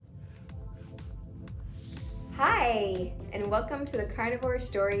Hi, and welcome to the Carnivore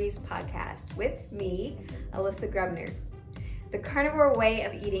Stories podcast with me, Alyssa Grubner. The carnivore way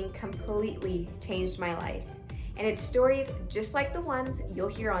of eating completely changed my life, and it's stories just like the ones you'll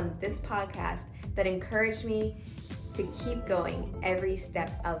hear on this podcast that encouraged me to keep going every step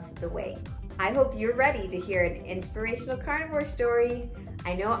of the way. I hope you're ready to hear an inspirational carnivore story.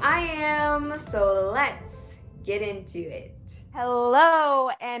 I know I am, so let's get into it. Hello,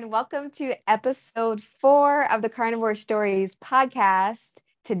 and welcome to episode 4 of the Carnivore Stories podcast.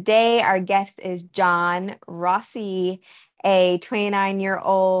 Today, our guest is John Rossi, a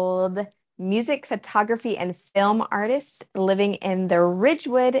 29-year-old music, photography, and film artist living in the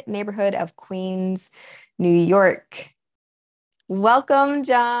Ridgewood neighborhood of Queens, New York. Welcome,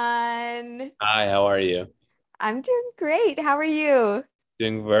 John. Hi, how are you? I'm doing great. How are you?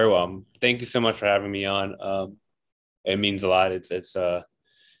 Doing very well. Thank you so much for having me on. It means a lot. This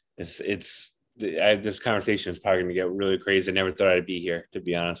conversation is probably gonna get really crazy. I never thought I'd be here, to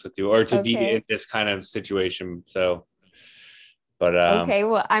be honest with you, or to be in Okay. this kind of situation. So, but Okay,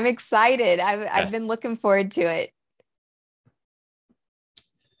 well, I'm excited. I've yeah, been looking forward to it.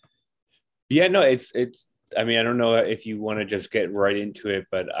 yeah, no, it's. I mean, I don't know if you want to just get right into it,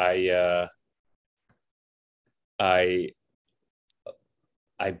 but I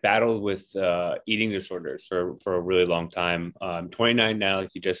I battled with eating disorders for a really long time. I'm 29 now,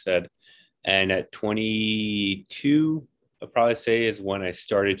 like you just said. And at 22, I'll probably say is when I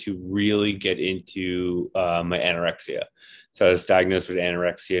started to really get into my anorexia. So I was diagnosed with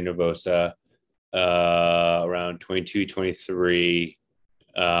anorexia nervosa around 22, 23.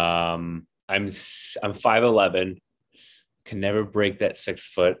 I'm 5'11", can never break that 6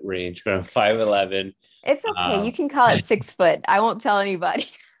 foot range, but I'm 5'11". It's okay. You Um, can call it 6 foot. I won't tell anybody.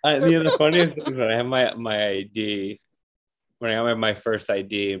 the funniest thing is when I have my ID, when I got my first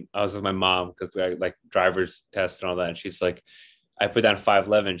ID, I was with my mom because we had like driver's test and all that. And she's like, I put down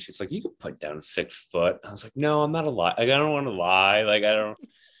 5'11". She's like, you can put down 6 foot. I was like, no, I'm not a lie. Like, I don't want to lie. Like, I don't,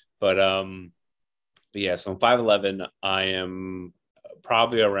 but, but yeah, so I'm 5'11". I am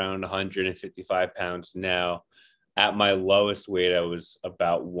probably around 155 pounds now. At my lowest weight, I was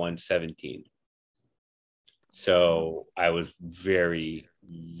about 117. Wow. So I was very,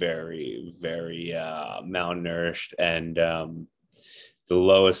 very, very malnourished, and the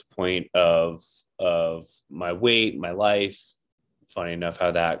lowest point of my weight, my life. Funny enough,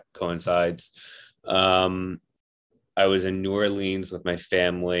 how that coincides. Um, I was in New Orleans with my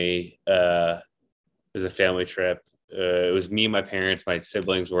family. It was a family trip. It was me and my parents. My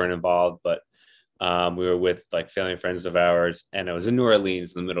siblings weren't involved, but we were with like family and friends of ours, and I was in New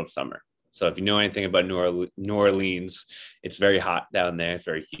Orleans in the middle of summer. So if you know anything about New Orleans, it's very hot down there. It's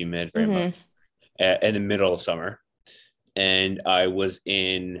very humid, very much Hmm. in the middle of summer. And I was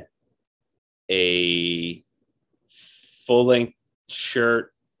in a full length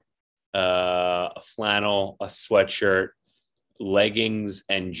shirt, a flannel, a sweatshirt, leggings,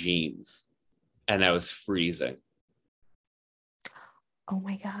 and jeans. And I was freezing. Oh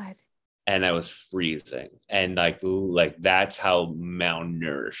my God. And I was freezing. And like that's how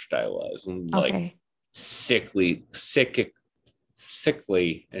malnourished I was. And like Okay. sickly,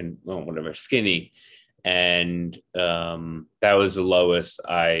 and well, whatever, skinny. And that was the lowest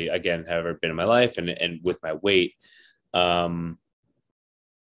I again have ever been in my life, and with my weight. Um,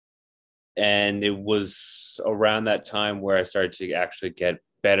 and it was around that time where I started to actually get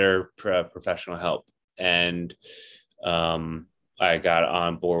better professional help, and I got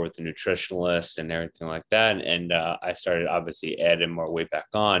on board with the nutritionalist and everything like that, and I started obviously adding more weight back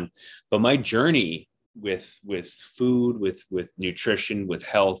on. But my journey with food, with nutrition, with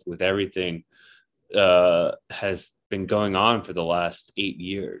health, with everything has been going on for the last 8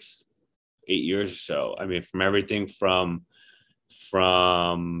 years, 8 years or so. I mean, from everything from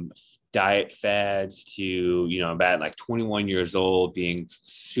diet fads to, I'm at like 21 years old being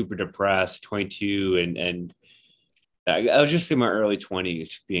super depressed, 22, and I was just in my early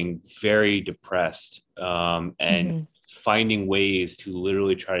 20s being very depressed, and Hmm. finding ways to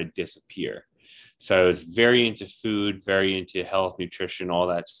literally try to disappear. So I was very into food, very into health, nutrition, all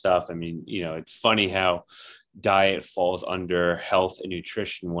that stuff. I mean, it's funny how diet falls under health and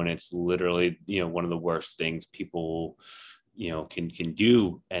nutrition when it's literally, one of the worst things people, can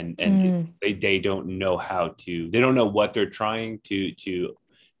do. And Mm. they don't know how to, they don't know what they're trying to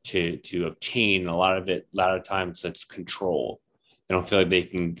obtain. A lot of times it's control. They don't feel like they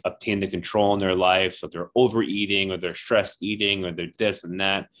can obtain the control in their life. So they're overeating, or they're stress eating, or they're this and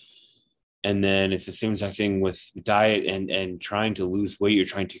that. And then it's the same exact thing with diet and trying to lose weight. You're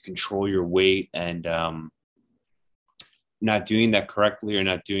trying to control your weight, and not doing that correctly, or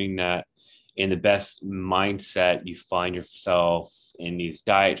not doing that in the best mindset, you find yourself in these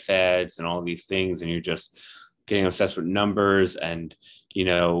diet fads and all these things, and you're just getting obsessed with numbers. And, you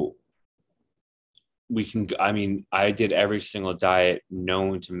know, I mean, I did every single diet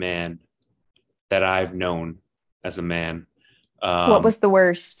known to man that I've known as a man. What Um, was the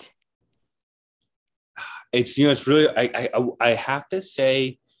worst? it's, you know, it's really, I have to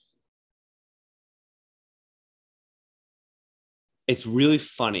say, it's really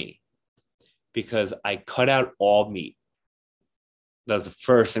funny because I cut out all meat. That was the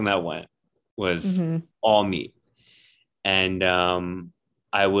first thing that went, was Hmm. all meat. And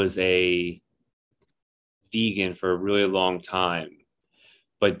I was a vegan for a really long time,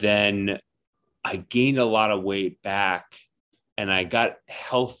 but then I gained a lot of weight back, and I got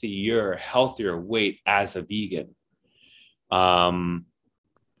healthier weight as a vegan. Um,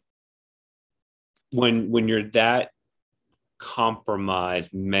 when you're that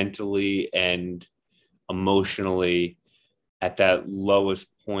compromised mentally and emotionally at that lowest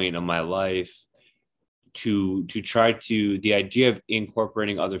point of my life, to try to the idea of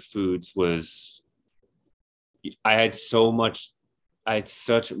incorporating other foods was, I had so much I had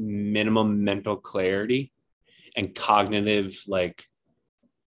such minimum mental clarity and cognitive, like,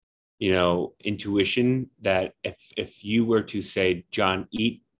 you know, intuition, that if you were to say, John,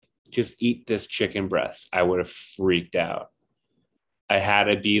 just eat this chicken breast, I would have freaked out. I had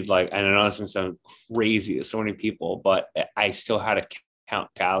to be like, and I know this is gonna sound crazy to so many people, but I still had to count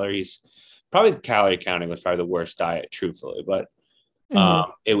calories. Probably the calorie counting was probably the worst diet, truthfully, but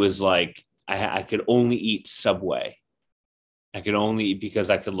Hmm. it was like I could only eat Subway. I could only, because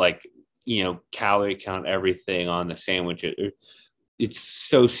I could, like, you know, calorie count everything on the sandwich. It's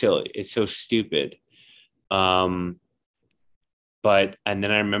so silly. It's so stupid. Um, but and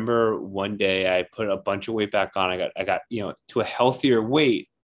then I remember one day I put a bunch of weight back on. I got, you know, to a healthier weight,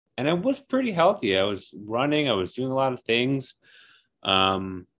 and I was pretty healthy. I was running. I was doing a lot of things.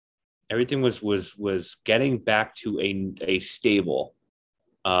 Um, Everything was getting back to a stable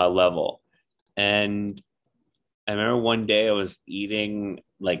level. And I remember one day I was eating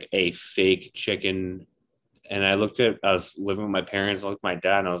like a fake chicken, and I was living with my parents. I looked at my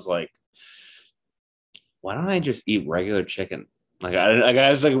dad, and I was like, why don't I just eat regular chicken? I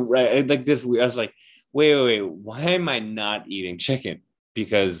was like, right, like this. I was like, wait, why am I not eating chicken?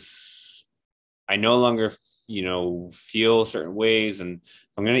 Because I no longer, you know, feel certain ways, and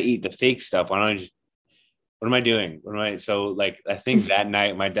I'm gonna eat the fake stuff. Why don't I just, what am I doing? What am I? So, like, I think that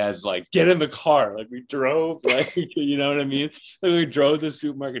night my dad's like, get in the car. Like, we drove, like, you know what I mean? Like, we drove to the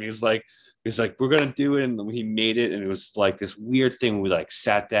supermarket. He's like, we're gonna do it. And he made it. And it was like this weird thing. We like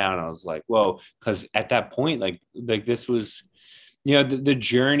sat down. I was like, whoa. Cause at that point, like this was, you know, the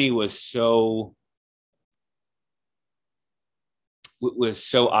journey was so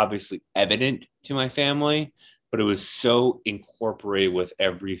obviously evident to my family, but it was so incorporated with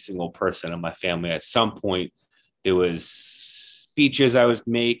every single person in my family. At some point, there was speeches I was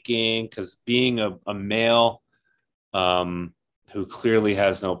making, because being a male, um, who clearly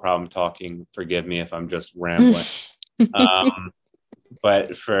has no problem talking, forgive me if I'm just rambling. Um,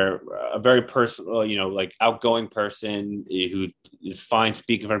 but for a very personal, you know, like outgoing person who is fine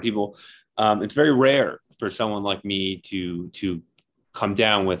speaking in front of people, it's very rare for someone like me to come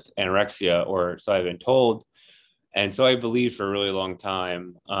down with anorexia, or so I've been told. And so I believed for a really long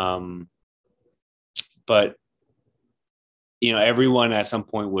time. But you know, everyone at some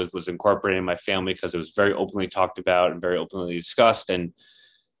point was incorporated in my family, because it was very openly talked about and very openly discussed. And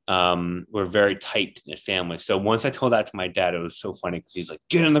we're very tight in family. So once I told that to my dad, it was so funny, because he's like,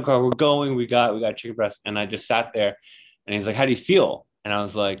 get in the car, we're going, we got chicken breast. And I just sat there, and he's like, how do you feel? And I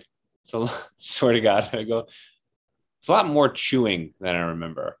was like, so swear to God, I go, it's a lot more chewing than I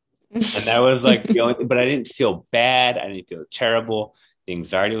remember. And that was like the only, but I didn't feel bad. I didn't feel terrible. The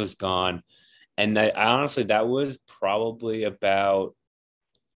anxiety was gone. And I honestly, that was probably about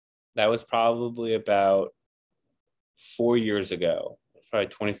 4 years ago, probably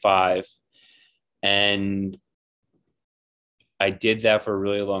 25. And I did that for a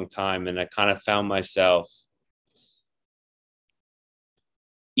really long time. And I kind of found myself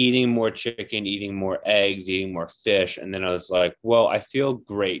eating more chicken, eating more eggs, eating more fish. And then I was like, well, I feel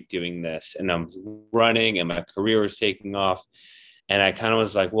great doing this. And I'm running, and my career is taking off. And I kind of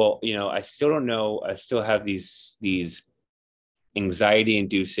was like, well, you know, I still don't know. I still have these anxiety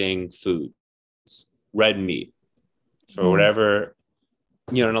inducing foods, red meat, for Mhm. whatever,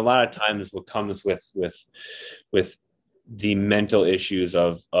 you know. And a lot of times what comes with the mental issues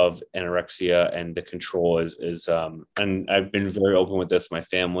of anorexia and the control is and I've been very open with this, my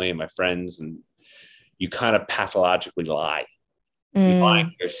family and my friends, and you kind of pathologically lie. You're lying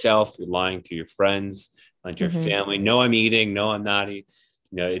Mm. to yourself, you're lying to your friends, lying to your Mm-hmm. family. No, I'm eating. No, I'm not eating.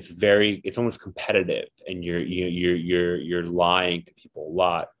 It's almost competitive, and you're lying to people a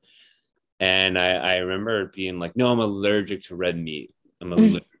lot. And I remember being like, no, I'm allergic to red meat. I'm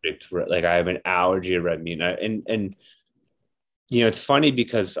allergic to like I have an allergy to red meat. And it's funny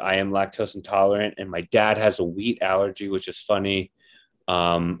because I am lactose intolerant, and my dad has a wheat allergy, which is funny.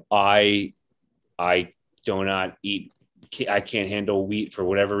 I do not eat. I can't handle wheat for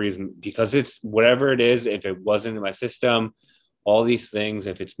whatever reason because it's whatever it is. If it wasn't in my system, all these things.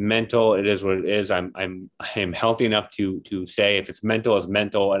 If it's mental, it is what it is. I am healthy enough to say if it's mental, it's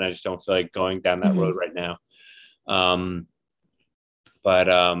mental, and I just don't feel like going down that Mm-hmm. road right now. Um,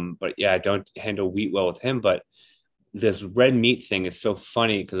 but yeah, I don't handle wheat well with him. But this red meat thing is so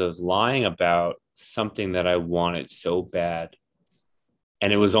funny because I was lying about something that I wanted so bad.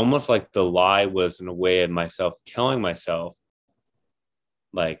 And it was almost like the lie was in a way of myself telling myself,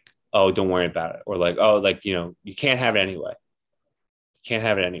 like, oh, don't worry about it. Or like, oh, like, you can't have it anyway. You can't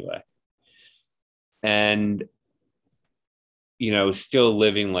have it anyway. And, still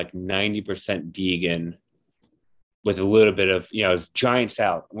living like 90% vegan with a little bit of, giant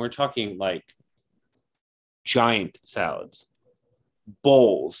salad. And we're talking like giant salads,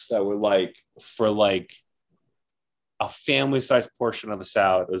 bowls that were like for like a family sized portion of a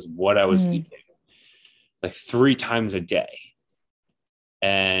salad is what I was Mm-hmm. eating like 3 times a day.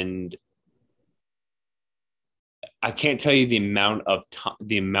 And I can't tell you the amount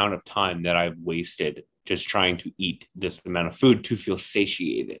of time that I've wasted just trying to eat this amount of food to feel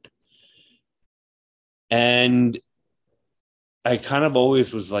satiated. And I kind of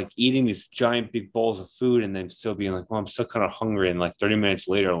always was like eating these giant big bowls of food and then still being like, well, I'm still kind of hungry. And like 30 minutes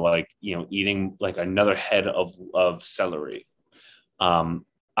later, like, eating like another head of celery. Um,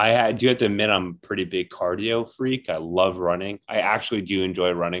 do have to admit I'm a pretty big cardio freak. I love running. I actually do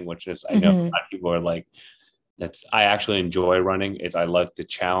enjoy running, which is I know a Mm-hmm. lot of people are like, I actually enjoy running. I like the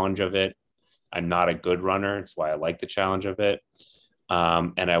challenge of it. I'm not a good runner. It's why I like the challenge of it.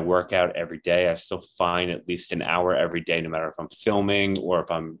 And I work out every day. I still find at least an hour every day, no matter if I'm filming or if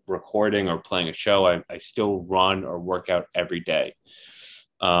I'm recording or playing a show. I still run or work out every day.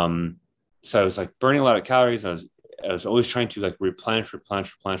 Um, so I was like burning a lot of calories. I was always trying to like replenish with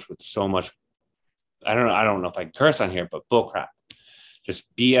so much. I don't know if I can curse on here, but bullcrap.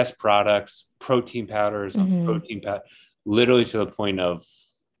 Just BS products, protein powders on Mm-hmm. protein powder, literally to the point of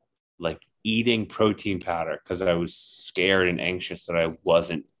like eating protein powder because I was scared and anxious that I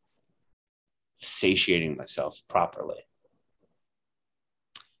wasn't satiating myself properly.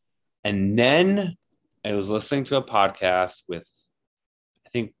 And then I was listening to a podcast with, I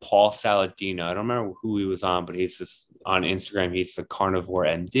think, Paul Saladino. I don't remember who he was on, but he's just on Instagram. He's the Carnivore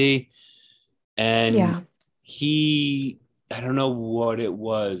MD. And Yeah. I don't know what it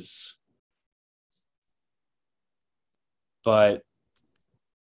was, but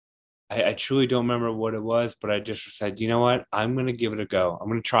I truly don't remember what it was, but I just said, you know what? I'm going to give it a go. I'm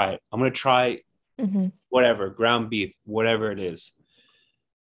going to try it. I'm going to try Mm-hmm. whatever, ground beef, whatever it is.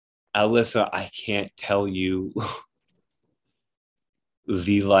 Alyssa, I can't tell you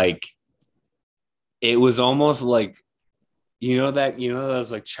the like, it was almost like,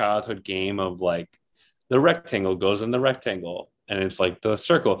 that's like childhood game of like the rectangle goes in the rectangle and it's like the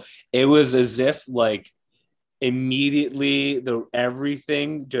circle. It was as if like immediately the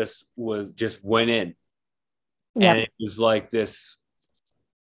everything just went in and Yep.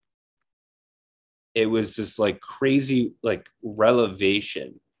 it was just like crazy like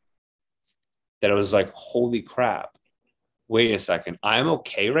revelation that it was like holy crap, wait a second, I'm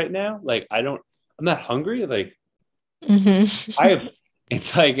okay right now, like I'm not hungry, like I Mm-hmm. have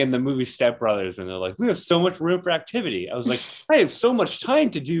it's like in the movie Step Brothers when they're like, we have so much room for activity. I was like, I have so much time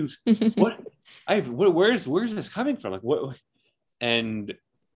to do what where's this coming from, like what, and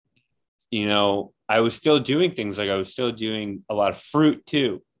I was still doing things, like I was still doing a lot of fruit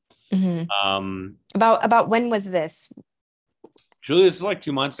too. Mm-hmm. um About when was this? Julie, this is like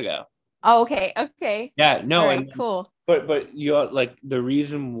 2 months ago. Oh, okay. Okay. Yeah, All no, right, and cool. but like the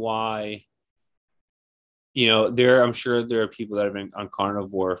reason why, I'm sure there are people that have been on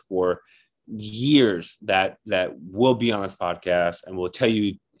carnivore for years that will be on this podcast and will tell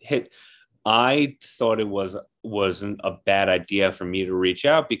you hit. I thought it wasn't a bad idea for me to reach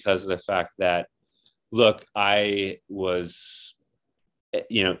out because of the fact that, look, I was,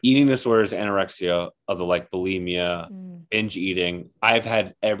 eating disorders, anorexia, of the like bulimia, Mm. binge eating. I've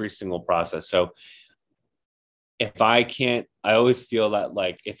had every single process. So if I can't, I always feel that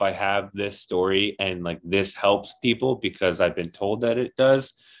like if I have this story and like this helps people because I've been told that it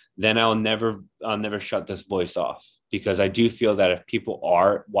does, then I'll never shut this voice off, because I do feel that if people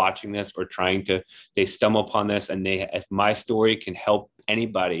are watching this or they stumble upon this, and if my story can help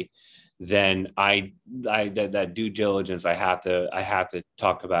anybody, then that due diligence, I have to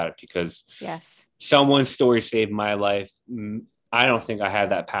talk about it, because Yes. someone's story saved my life. I don't think I have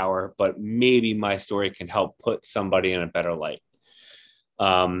that power, but maybe my story can help put somebody in a better light.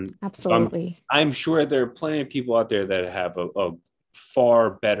 So Absolutely. I'm sure there are plenty of people out there that have a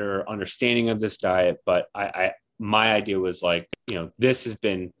far better understanding of this diet, but my idea was like, this has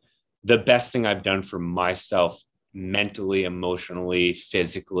been the best thing I've done for myself, mentally, emotionally,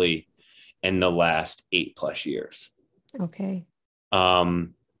 physically, in the last 8+ years. Okay.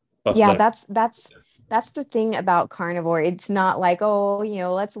 Um, but Yeah, like, that's the thing about carnivore. It's not like, oh,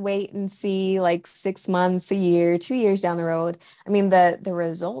 let's wait and see like 6 months, a year, 2 years down the road. I mean, the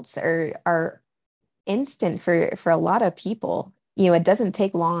results are instant for a lot of people. It doesn't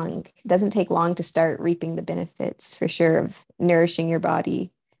take long. It doesn't take long to start reaping the benefits for sure of nourishing your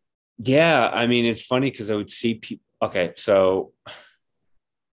body. yeah, I mean, it's funny because I would see people. Okay, so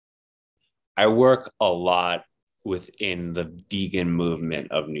I work a lot within the vegan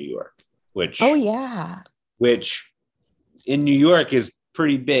movement of New York, Oh which yeah. which in New York is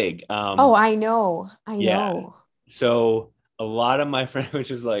pretty big. Oh, I know. I Yeah. know. So a lot of my friends, which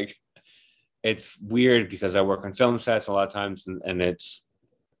is like, it's weird because I work on film sets a lot of times, and it's,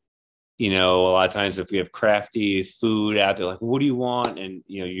 a lot of times if we have crafty food out there, like, what do you want? And,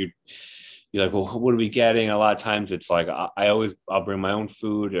 you're like, well, what are we getting? A lot of times it's like, I'll bring my own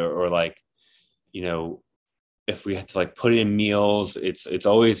food, or like, you know, if we have to like put in meals, it's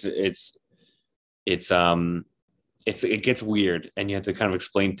always, it's it gets weird, and you have to kind of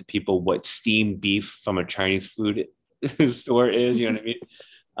explain to people what steamed beef from a Chinese food store is. You know what I mean?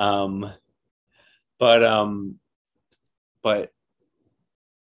 Um, but but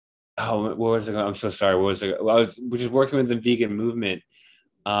oh, what was it? I'm so sorry. What was it? Well, I was just working with the vegan movement.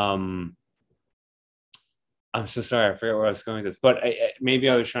 Um, I'm so sorry. I forget where I was going with this, but maybe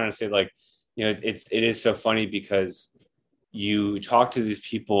I was trying to say like, it is so funny because you talk to these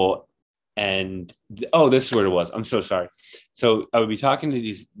people, and oh, this is what it was. I'm so sorry. So I would be talking to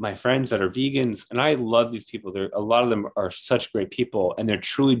these my friends that are vegans, and I love these people. A lot of them are such great people, and they're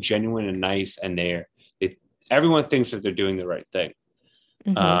truly genuine and nice, and everyone thinks that they're doing the right thing.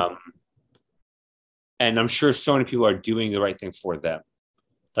 Hmm. Um, and I'm sure so many people are doing the right thing for them.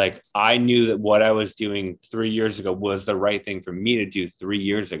 Like, I knew that what I was doing 3 years ago was the right thing for me to do 3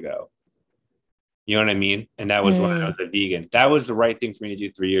 years ago. You know what I mean? And that was when I was Mm. a vegan. That was the right thing for me to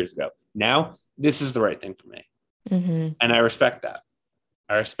do 3 years ago. Now, this is the right thing for me. Hmm. And I respect that.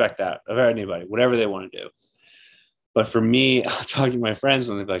 I respect that of anybody, whatever they want to do. But for me, I'll talk to my friends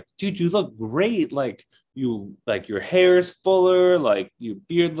and they're like, dude, you look great. Like your hair is fuller, like your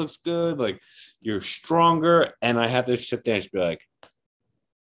beard looks good, like you're stronger. And I have to sit there and just be like,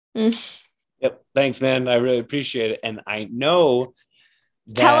 yep, thanks, man. I really appreciate it. And I know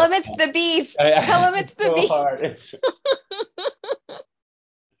Tell that him it's the beef. Tell him it's it's the so beef. hard.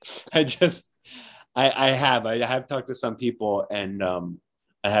 I just I have talked to some people, and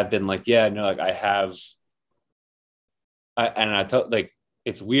I have been like, yeah, no, like and I thought like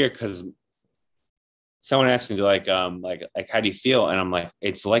it's weird because someone asked me like how do you feel, and I'm like,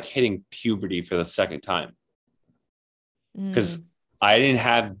 it's like hitting puberty for the second time, because Mm, I didn't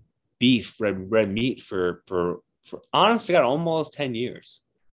have beef red meat for honestly got almost 10 years.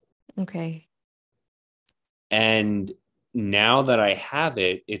 okay. And now that I have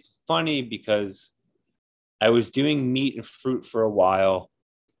it, it's funny because I was doing meat and fruit for a while,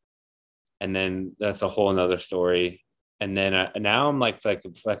 and then that's a whole nother story. And then now I'm like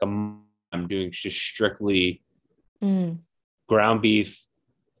I'm doing just strictly Mm, ground beef,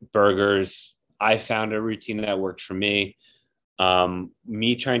 burgers. I found a routine that works for me.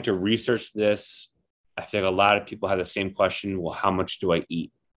 Me trying to research this, I think a lot of people have the same question. Well, how much do I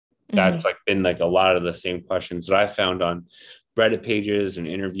eat? That's hmm. like been like a lot of the same questions that I found on Reddit pages and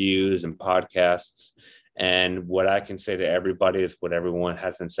interviews and podcasts. And what I can say to everybody is what everyone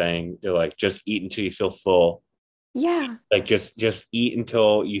has been saying. They're like, just eat until you feel full. Yeah. Like, just eat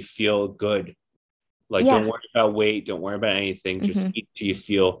until you feel good. Like, don't Yeah. worry about weight. Don't worry about anything. Just Hmm. eat till you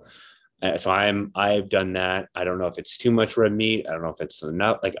feel. So I've done that. I don't know if it's too much red meat. I don't know if it's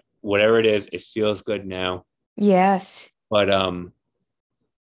enough. Like, whatever it is, it feels good now. Yes. But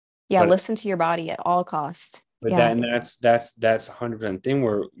Yeah. but Listen to your body at all cost. but Yeah. that's 100% thing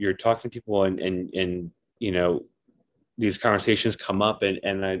where you're talking to people, and these conversations come up,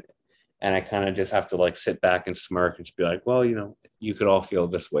 and I kind of just have to like sit back and smirk and just be like, well, you could all feel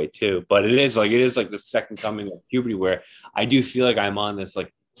this way too. But it is like the second coming of puberty, where I do feel like I'm on this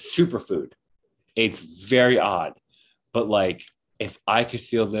like superfood. It's very odd, but like if I could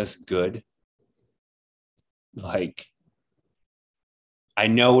feel this good, like I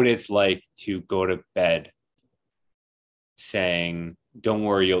know what it's like to go to bed saying, "Don't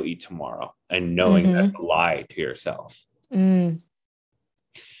worry, you'll eat tomorrow," and knowing that's Mm-hmm. a lie to yourself. Mm.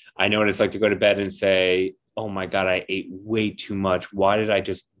 I know what it's like to go to bed and say, "Oh my God, I ate way too much. Why did I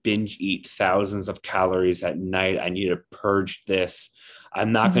just binge eat thousands of calories at night? I need to purge this.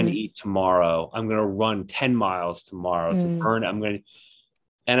 I'm not going to Mm-hmm. eat tomorrow. I'm going to run 10 miles tomorrow to Mm. burn. I'm going to,"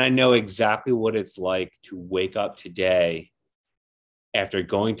 and I know exactly what it's like to wake up today after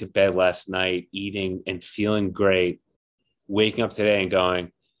going to bed last night, eating and feeling great, waking up today and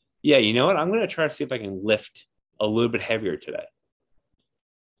going, yeah, you know what? I'm going to try to see if I can lift a little bit heavier today.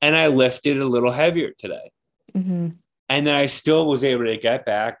 And I lifted a little heavier today. Mm-hmm. And then I still was able to get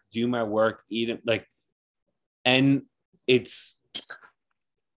back, do my work, eat it, like, and it's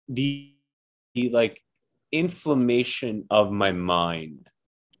the like inflammation of my mind,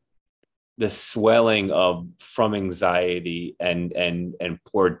 the swelling of from anxiety and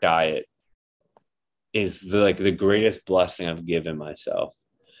poor diet is the greatest blessing I've given myself.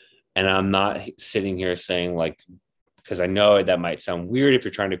 And I'm not sitting here saying like, because I know that might sound weird if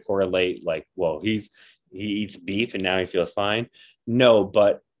you're trying to correlate like, well, he eats beef and now he feels fine. No,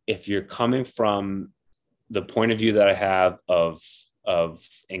 but if you're coming from the point of view that I have of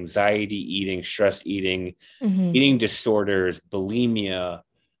anxiety eating, stress eating, Mm-hmm. eating disorders, bulimia,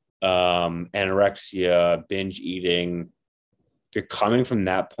 anorexia, binge eating, if you're coming from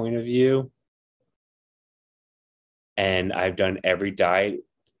that point of view, and I've done every diet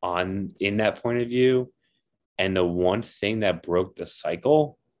on in that point of view, and the one thing that broke the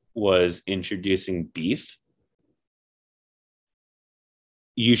cycle was introducing beef,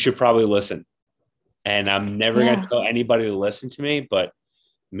 you should probably listen. And I'm never going to Yeah. tell anybody to listen to me, but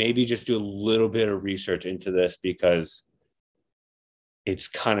maybe just do a little bit of research into this because it's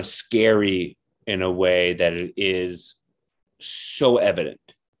kind of scary in a way that it is so evident.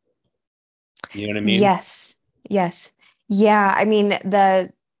 You know what I mean? Yes. Yes. Yeah. I mean,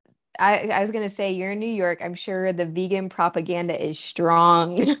 I was gonna say you're in New York. I'm sure the vegan propaganda is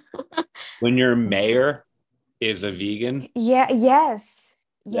strong. When your mayor is a vegan, Yeah, yes.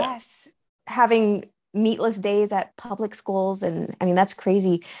 yeah. Yes. Having meatless days at public schools, and I mean that's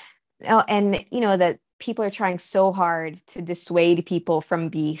crazy. Oh, and that people are trying so hard to dissuade people from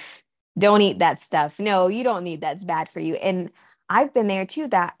beef. Don't eat that stuff. No, you don't need that's bad for you. And I've been there too,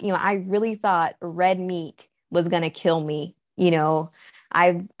 that I really thought red meat was gonna kill me.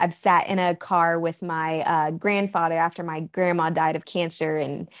 I've sat in a car with my grandfather after my grandma died of cancer,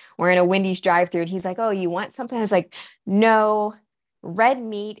 and we're in a Wendy's drive-through, and he's like, "Oh, you want something?" I was like, "No, red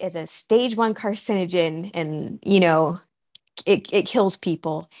meat is a stage one carcinogen, and it kills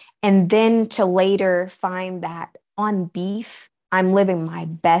people." And then to later find that on beef, I'm living my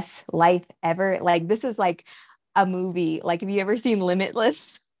best life ever. Like this is like a movie. Like, have you ever seen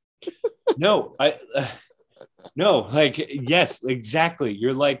Limitless? No, no, like, yes, exactly.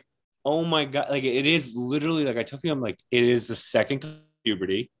 You're like, oh my God. Like, it is literally like I tell people, I'm like, it is the second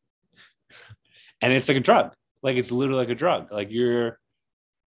puberty and it's like a drug. Like, it's literally like a drug. Like, you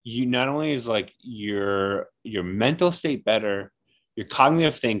not only is like your mental state better, your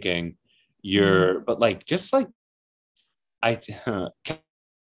cognitive thinking, Mhm. but like just like I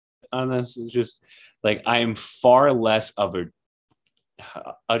on this is just like I am far less of a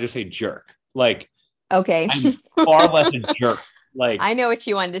I'll just say jerk. Like Okay. I'm far less a jerk. Like I know what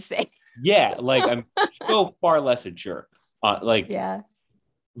you wanted to say. yeah, like I'm so far less a jerk. Like Yeah.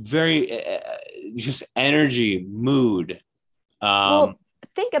 very just energy, mood. Um, Well,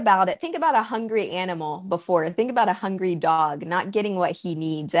 think about it. Think about a hungry animal before. Think about a hungry dog not getting what he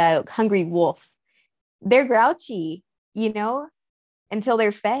needs, a hungry wolf. They're grouchy, you know, until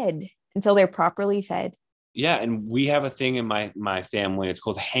they're fed, until they're properly fed. yeah, and we have a thing in my family. It's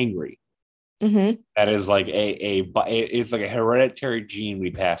called hangry. Hmm. That is like it's like a hereditary gene we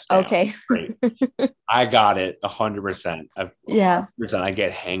pass down. Okay. Great. I got it 100%. Yeah. 100%. I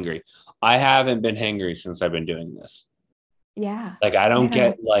get hangry. I haven't been hangry since I've been doing this. Yeah. Like I don't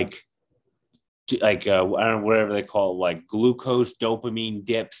Yeah. get I don't know whatever they call it, like glucose dopamine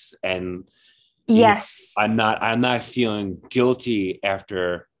dips, and Yes. I'm not feeling guilty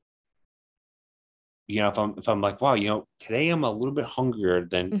after if I'm like, wow, today I'm a little bit hungrier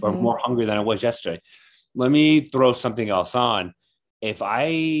than or Hmm. more hungry than I was yesterday. Let me throw something else on. If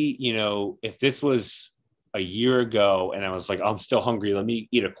this was a year ago and I was like, I'm still hungry, let me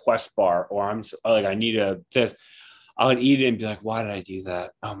eat a Quest bar, or like, I need this, I would eat it and be like, why did I do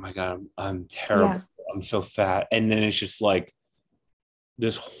that? Oh my God, I'm terrible. Yeah. I'm so fat. And then it's just like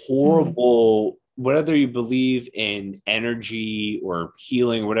this horrible, whether you believe in energy or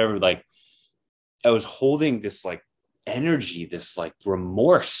healing or whatever, like I was holding this like energy, this like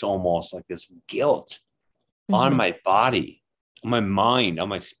remorse, almost like this guilt on my body, on my mind, on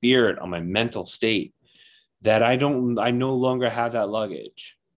my spirit, on my mental state, that I no longer have that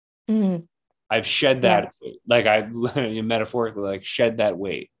luggage. I've shed that, like I metaphorically like shed that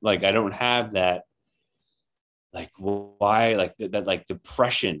weight. Like I don't have that, like why, like that like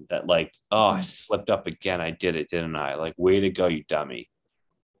depression that like, oh, I slipped up again. I did it, didn't I? Like, way to go, you dummy.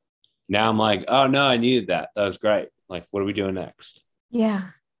 Now I'm like, oh no, I needed that. That was great. Like, what are we doing next? Yeah.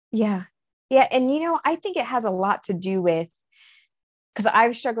 And I think it has a lot to do with, because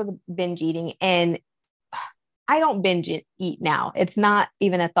I've struggled with binge eating, and I don't binge eat now. It's not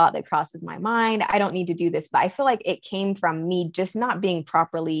even a thought that crosses my mind. I don't need to do this, but I feel like it came from me just not being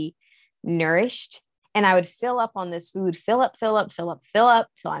properly nourished. And I would fill up on this food, fill up till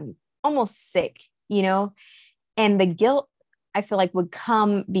I'm almost sick, and the guilt, I feel like, would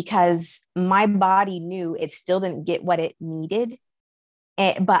come because my body knew it still didn't get what it needed.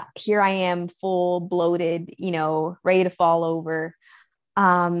 But here I am, full, bloated, ready to fall over.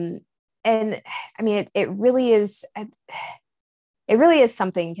 And I mean, it really is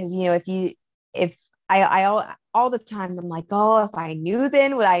something, because, if I all the time, I'm like, oh, if I knew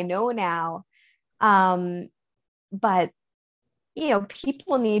then what I know now. But,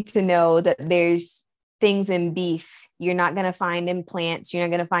 people need to know that there's things in beef you're not going to find in plants, you're not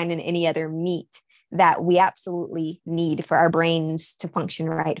going to find in any other meat, that we absolutely need for our brains to function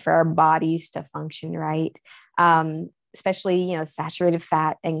right, for our bodies to function right. Especially, saturated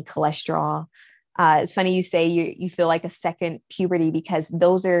fat and cholesterol. It's funny you say you feel like a second puberty, because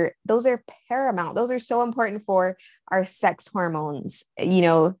those are paramount. Those are so important for our sex hormones.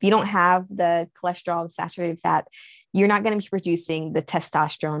 If you don't have the cholesterol, the saturated fat, you're not going to be producing the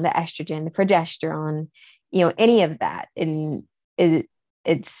testosterone, the estrogen, the progesterone, any of that. And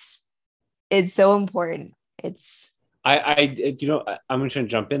it's so important. I'm going to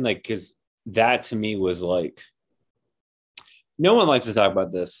jump in, like, because that to me was like, no one likes to talk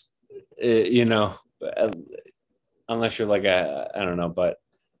about this, unless you're like I don't know, but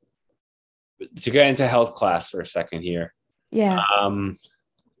to get into health class for a second here. Yeah.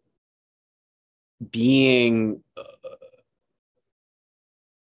 Being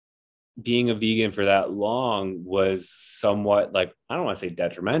a vegan for that long was somewhat, like, I don't want to say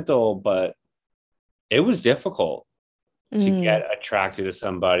detrimental, but it was difficult to get attracted to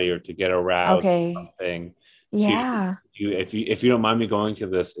somebody or to get aroused to something. Yeah. If you don't mind me going into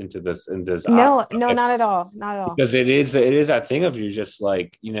this no, not at all, because it is that thing of, you just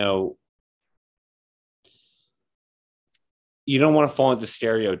like, you don't want to fall into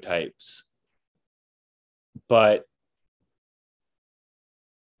stereotypes, but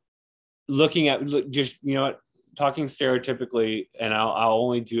looking at just, talking stereotypically, and I'll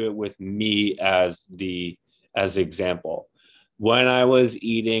only do it with me as the example. When I was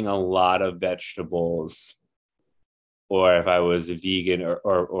eating a lot of vegetables, or if I was a vegan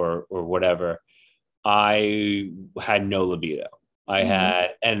or whatever, I had no libido. I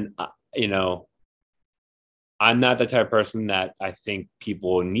had, and I'm not the type of person that I think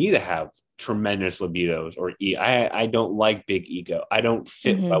people need to have tremendous libidos or eat. I don't like big ego. I don't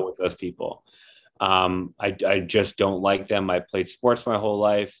fit well with those people. I just don't like them. I played sports my whole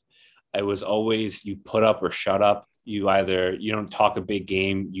life. I was always, you put up or shut up. You don't talk a big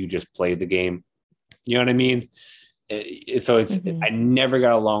game, you just play the game. You know what I mean? I never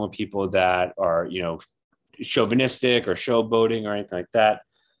got along with people that are, chauvinistic or showboating or anything like that.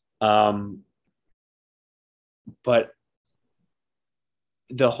 But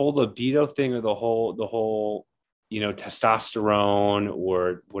the whole libido thing, or the whole, testosterone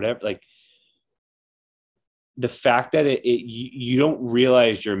or whatever, like, the fact that you don't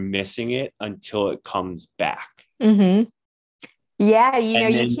realize you're missing it until it comes back. Yeah,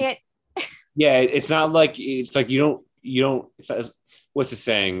 you can't. Yeah, it's not like, it's like you don't. What's the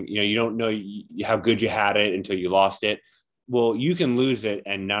saying? You don't know how good you had it until you lost it. Well, you can lose it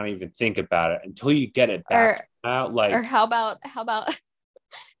and not even think about it until you get it back out. Like, or how about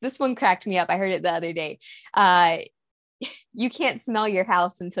this one cracked me up. I heard it the other day. You can't smell your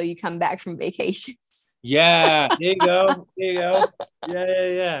house until you come back from vacation. Yeah, there you go.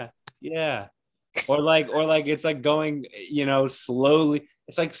 Yeah. Or like it's like going, slowly.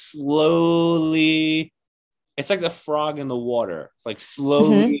 It's like slowly. It's like the frog in the water. It's like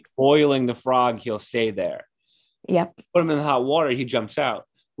slowly boiling the frog. He'll stay there. Yep. Put him in the hot water, he jumps out.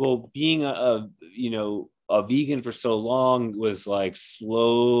 Well, being a vegan for so long was like,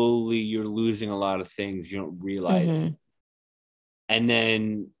 slowly you're losing a lot of things you don't realize. And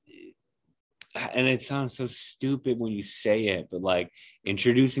then, and it sounds so stupid when you say it, but like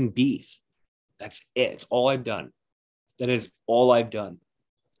introducing beef, that's it. It's all I've done. That is all I've done.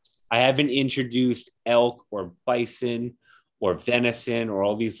 I haven't introduced elk or bison or venison or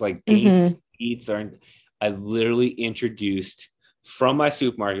all these like dangerous meats. Or I literally introduced from my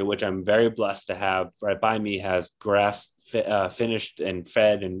supermarket, which I'm very blessed to have right by me, has grass finished and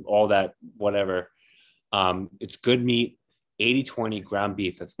fed and all that, whatever. It's good meat, 80-20 ground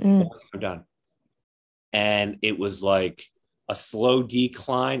beef. That's all I've done. And it was like a slow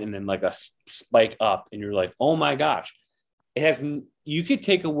decline and then like a spike up. And you're like, oh my gosh. It has, you could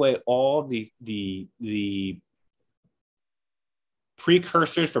take away all the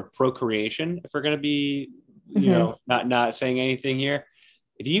precursors for procreation, if we're going to be, you know, not saying anything here.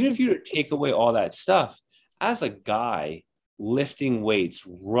 Even if you take away all that stuff, as a guy lifting weights,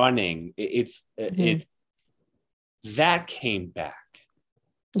 running, it that came back.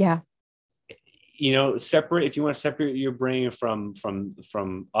 Yeah. You know, separate, if you want to separate your brain from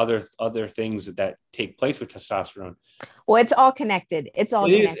other things that take place with testosterone. Well, it's all connected. It's all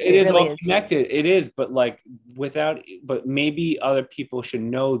connected. It is really all connected. It is, but like but maybe other people should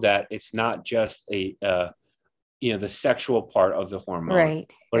know that it's not just a you know, the sexual part of the hormone,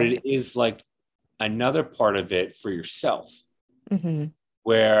 right? But it is like another part of it for yourself. Mm-hmm.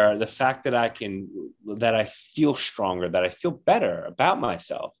 Where the fact that I feel stronger, that I feel better about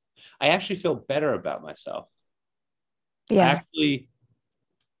myself. I actually feel better about myself. Yeah. I actually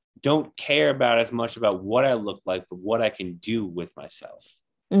don't care about as much about what I look like, but what I can do with myself.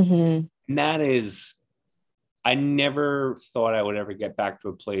 And that is, I never thought I would ever get back to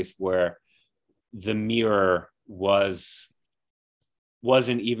a place where the mirror wasn't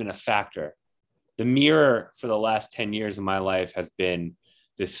even a factor. The mirror for the last 10 years of my life has been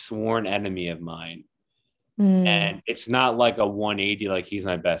this sworn enemy of mine. And it's not like a 180, like he's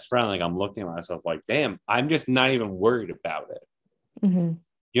my best friend. Like I'm looking at myself like, damn, I'm just not even worried about it. You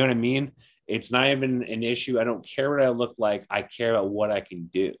know what I mean? It's not even an issue. I don't care what I look like. I care about what I can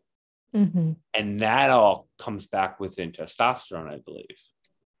do. And that all comes back within testosterone, I believe.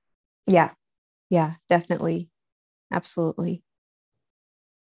 Yeah. Yeah, definitely. Absolutely.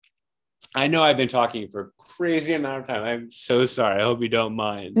 I know I've been talking for a crazy amount of time. I'm so sorry. I hope you don't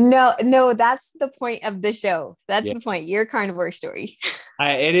mind. No, that's the point of the show. That's the point. Your carnivore story.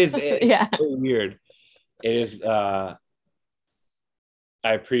 It's yeah. so weird. It is. I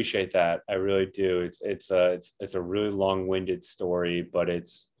appreciate that. I really do. It's a really long-winded story, but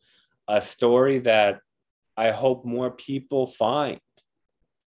it's a story that I hope more people find.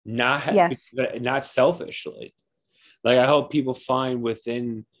 Not selfishly. Like I hope people find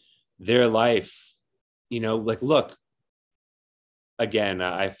within their life, you know, like, look, again,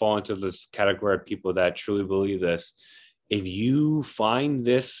 I fall into this category of people that truly believe this. If you find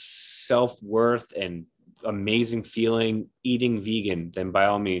this self-worth and amazing feeling eating vegan, then by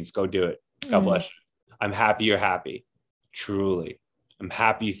all means, go do it. God bless you. I'm happy you're happy. Truly. I'm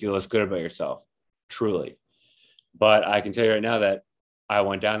happy you feel as good about yourself. Truly. But I can tell you right now that I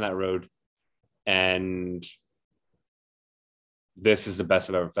went down that road and this is the best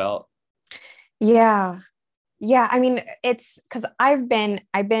I've ever felt. Yeah. I mean, it's because I've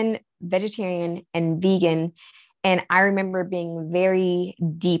been vegetarian and vegan, and I remember being very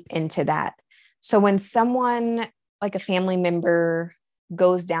deep into that. So when someone like a family member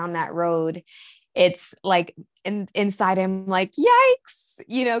goes down that road, it's like inside I'm like, yikes,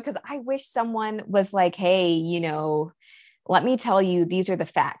 you know, because I wish someone was like, hey, you know, let me tell you, these are the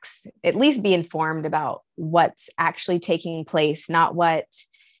facts. At least be informed about what's actually taking place, not what,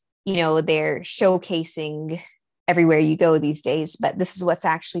 you know, they're showcasing everywhere you go these days, but this is what's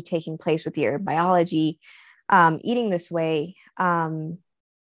actually taking place with your biology, eating this way. You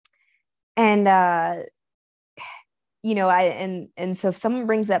know, so if someone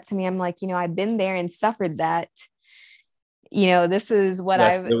brings up to me, I'm like, you know, I've been there and suffered that, you know, this is what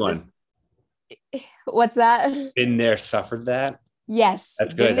what's that? Been there, suffered that. Yes.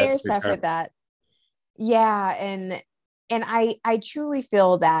 That's been good. there, suffered that. Yeah. And I truly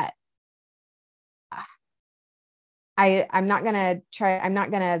feel that I'm not going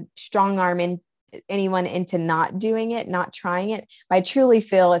to strong arm anyone into not doing it, not trying it. But I truly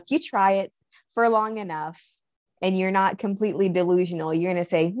feel if you try it for long enough and you're not completely delusional, you're going to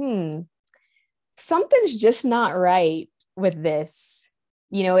say, something's just not right with this.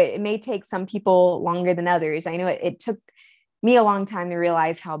 You know, it may take some people longer than others. I know it took me a long time to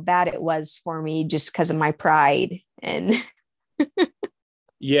realize how bad it was for me just because of my pride. And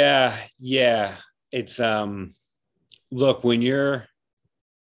yeah. It's, look, when you're,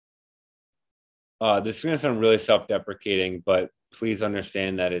 this is going to sound really self-deprecating, but please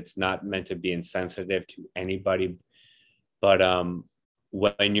understand that it's not meant to be insensitive to anybody. But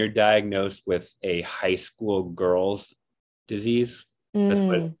when you're diagnosed with a high school girl's disease,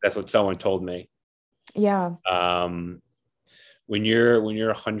 that's what someone told me. Yeah. When you're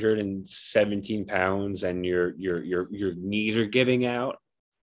 117 pounds and your knees are giving out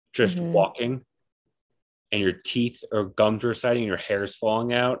just walking, and your teeth or gums are reciting, your hair's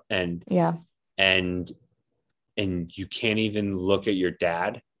falling out, and you can't even look at your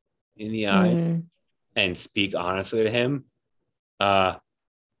dad in the eye and speak honestly to him.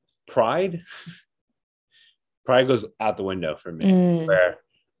 Pride goes out the window for me. Where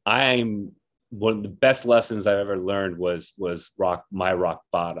I'm one of the best lessons I've ever learned was my rock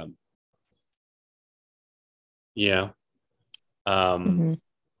bottom. You know,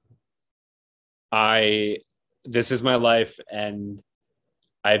 this is my life, and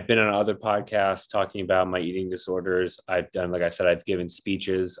I've been on other podcasts talking about my eating disorders. I've done, like I said, I've given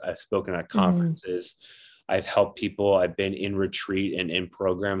speeches, I've spoken at conferences, I've helped people, I've been in retreat and in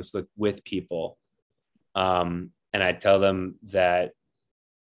programs with people. And I tell them that,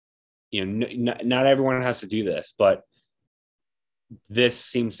 you know, not everyone has to do this, but this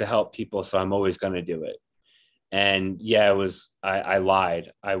seems to help people. So I'm always going to do it. And yeah, I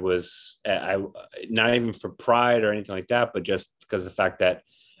lied. I not even for pride or anything like that, but just because of the fact that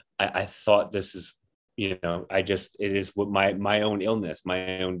I thought this is, you know, it is what my own illness,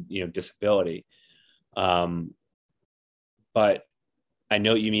 my own, you know, disability. But I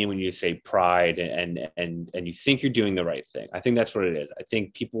know what you mean when you say pride and you think you're doing the right thing. I think that's what it is. I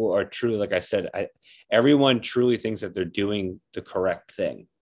think people are truly, like I said, everyone truly thinks that they're doing the correct thing.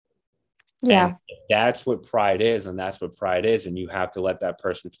 Yeah. And that's what pride is. And that's what pride is. And you have to let that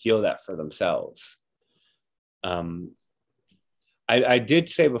person feel that for themselves. I did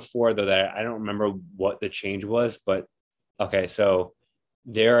say before, though, that I don't remember what the change was, but okay. So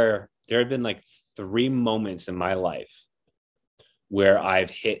there have been like 3 moments in my life where I've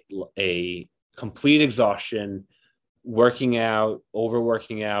hit a complete exhaustion, working out,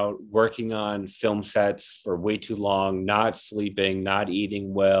 overworking out, working on film sets for way too long, not sleeping, not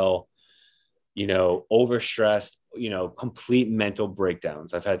eating well, you know, overstressed, you know, complete mental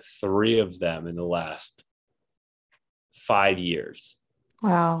breakdowns. I've had 3 of them in the last 5 years.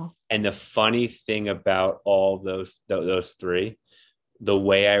 Wow. And the funny thing about all those 3, the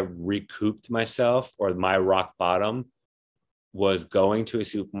way I recouped myself, or my rock bottom, was going to a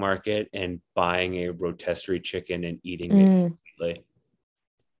supermarket and buying a rotisserie chicken and eating it immediately.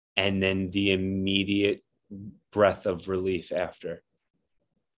 And then the immediate breath of relief after.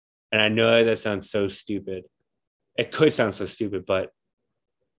 And I know that sounds so stupid. It could sound so stupid, but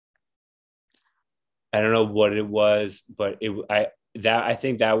I don't know what it was, but I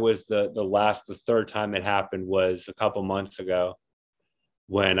think that was the 3rd time it happened was a couple months ago,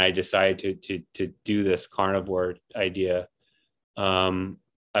 when I decided to do this carnivore idea.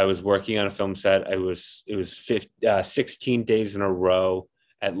 I was working on a film set. It was 16 days in a row,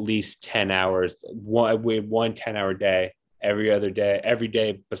 at least 10 hours, one 10-hour day. Every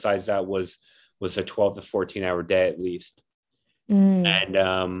day besides that was a 12 to 14-hour day at least. And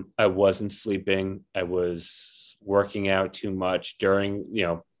I wasn't sleeping. I was working out too much during, you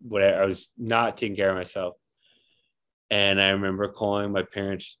know, whatever. I was not taking care of myself. And I remember calling my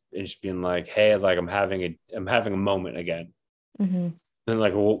parents and just being like, "Hey, like I'm having a moment again." And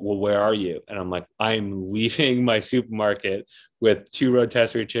like, well, where are you? And I'm like, I'm leaving my supermarket with 2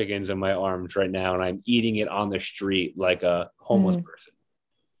 rotisserie chickens in my arms right now, and I'm eating it on the street like a homeless person.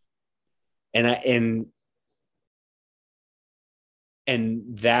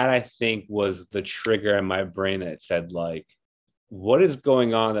 And that, I think, was the trigger in my brain that said, like, what is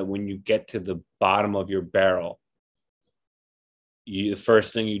going on that when you get to the bottom of your barrel, the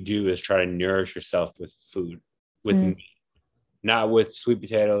first thing you do is try to nourish yourself with food, with meat, not with sweet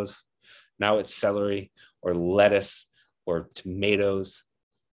potatoes, not with celery or lettuce or tomatoes,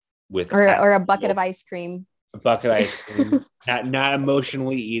 with or a bucket of ice cream. A bucket of ice cream. not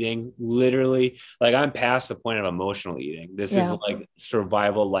emotionally eating. Literally, like, I'm past the point of emotional eating. This is like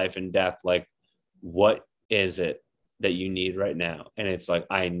survival, life and death. Like, what is it that you need right now? And it's like,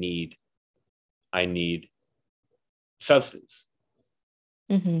 I need substance.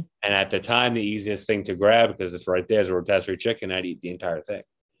 And at the time, the easiest thing to grab, because it's right there, is a rotisserie chicken. I'd eat the entire thing.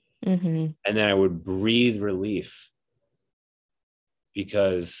 And then I would breathe relief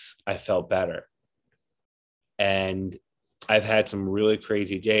because I felt better. And I've had some really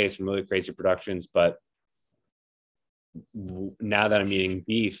crazy days, some really crazy productions, but now that I'm eating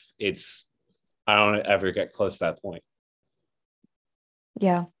beef, I don't ever get close to that point.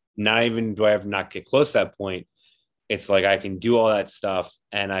 Yeah. Not even do I ever not get close to that point. it's like I can do all that stuff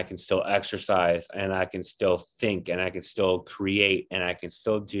and I can still exercise and I can still think and I can still create and I can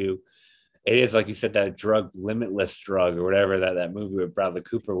still do. It is like you said, that drug, Limitless drug or whatever, that movie with Bradley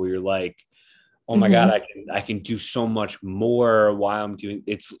Cooper, where you're like, oh my God, I can do so much more while I'm doing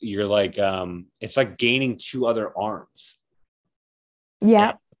it's. You're like, it's like gaining two other arms.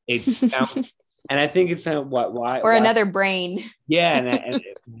 Yeah. It's and I think it's why another brain. Yeah, and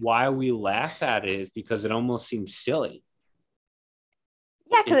why we laugh at it is because it almost seems silly.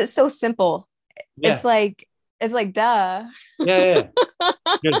 Yeah, because it's so simple. Yeah. It's like duh. Yeah.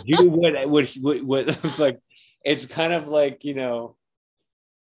 Just do what it's like. It's kind of like, you know,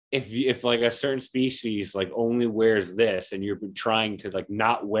 if like a certain species like only wears this and you're trying to like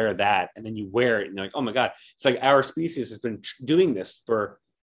not wear that, and then you wear it and you're like, oh my God, it's like our species has been doing this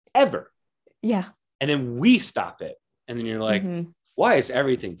forever. Yeah. And then we stop it. And then you're like, why is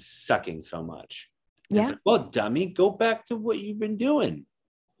everything sucking so much? Yeah. It's like, well, dummy, go back to what you've been doing.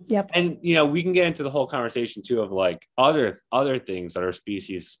 Yep. And, you know, we can get into the whole conversation too of like other things that our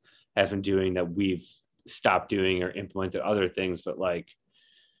species has been doing that we've stopped doing or implemented other things. But like,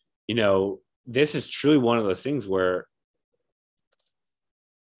 you know, this is truly one of those things where,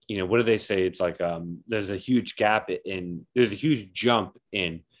 you know, what do they say? It's like, there's a huge gap there's a huge jump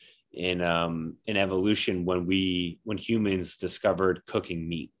in evolution when humans discovered cooking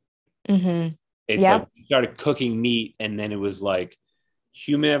meat. It's like we started cooking meat and then it was like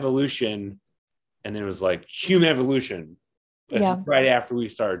human evolution and then it was like human evolution right after we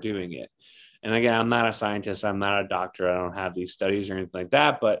started doing it. And again, I'm not a scientist, I'm not a doctor, I don't have these studies or anything like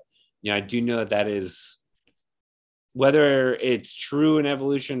that, but you know, I do know that is, whether it's true in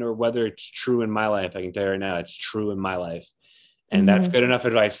evolution or whether it's true in my life, I can tell you right now it's true in my life. And that's good enough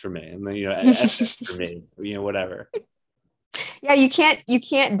advice for me. And then, you know, for me, you know, whatever. Yeah, you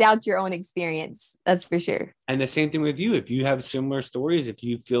can't doubt your own experience. That's for sure. And the same thing with you. If you have similar stories, if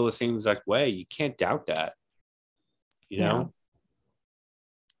you feel the same exact way, you can't doubt that. You know?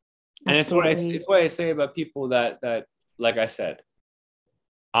 And it's what I say about people that like I said,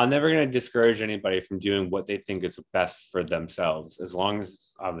 I'm never going to discourage anybody from doing what they think is best for themselves, as long as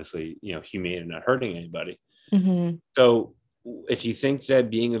it's obviously, you know, humane and not hurting anybody. So if you think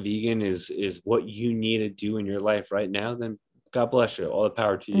that being a vegan is what you need to do in your life right now, then God bless you. All the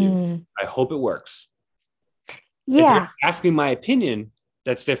power to you. I hope it works. Yeah. If you're asking my opinion,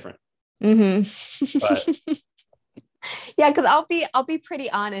 that's different. But yeah, because I'll be pretty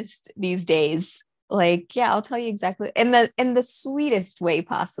honest these days. Like, yeah, I'll tell you exactly in the sweetest way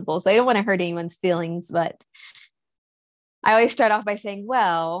possible. So I don't want to hurt anyone's feelings, but I always start off by saying,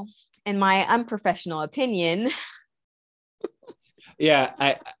 well, in my unprofessional opinion.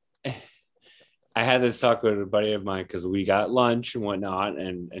 Yeah, I had this talk with a buddy of mine because we got lunch and whatnot,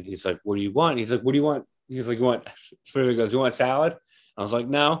 and he's like, "What do you want?" He's like, "What do you want?" He's like, "You want?" So he goes, "You want salad?" I was like,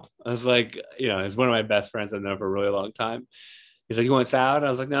 "No." I was like, you know, he's one of my best friends I've known for a really long time. He's like, "You want salad?"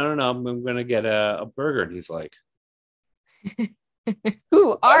 I was like, "No. I'm gonna get a burger." And he's like,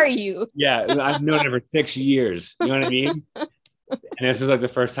 "Who are you?" Yeah, I've known him for 6 years. You know what I mean? And this was like the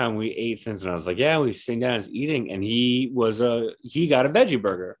first time we ate since, and I was like, "Yeah." We sitting down and eating, and he got a veggie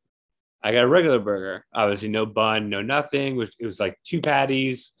burger. I got a regular burger, obviously no bun, no nothing. It was like 2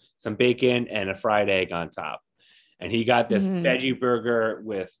 patties, some bacon, and a fried egg on top. And he got this veggie burger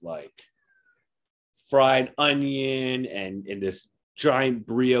with like fried onion and this giant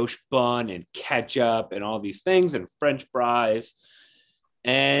brioche bun and ketchup and all these things and French fries.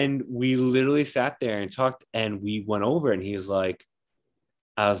 And we literally sat there and talked, and we went over, and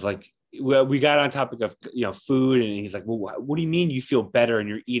I was like, well, we got on topic of, you know, food, and he's like, well, what do you mean you feel better and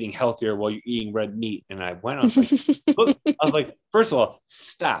you're eating healthier while you're eating red meat? And I was like, look, first of all,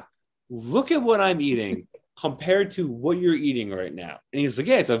 stop. Look at what I'm eating compared to what you're eating right now. And he's like,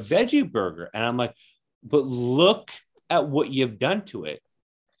 yeah, it's a veggie burger. And I'm like, but look at what you've done to it.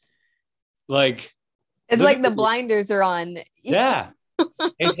 Like, it's like the blinders are on. Yeah.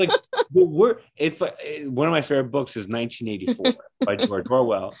 It's like one of my favorite books is 1984 by George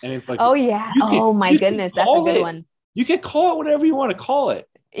Orwell, and it's like, oh yeah, my goodness, that's a good one. You can call it whatever you want to call it.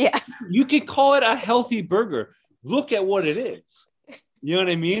 Yeah, you can call it a healthy burger. Look at what it is. You know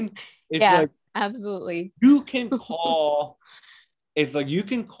what I mean? It's like, absolutely. You can call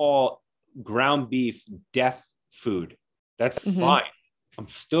ground beef death food. That's fine. I'm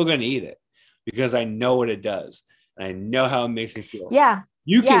still gonna eat it because I know what it does. I know how it makes me feel. Yeah.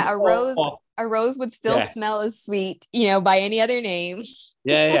 A rose would still smell as sweet, you know, by any other name.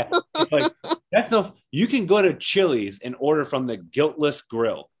 Yeah. It's like, you can go to Chili's and order from the Guiltless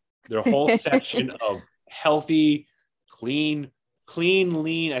Grill. Their whole section of healthy, clean,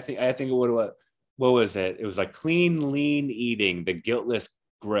 lean. I think it would what was it? It was like clean, lean eating, the guiltless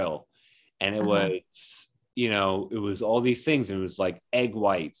grill. And it was, it was all these things. And it was like egg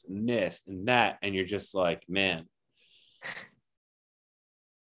whites and this and that. And you're just like, man,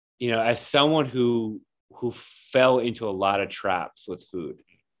 as someone who fell into a lot of traps with food.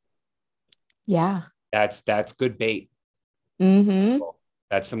 Yeah. That's good bait. Mm-hmm.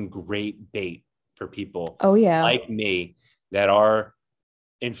 That's some great bait for people like me that are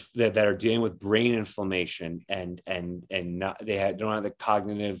that are dealing with brain inflammation and not don't have the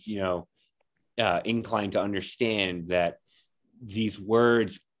cognitive incline to understand that these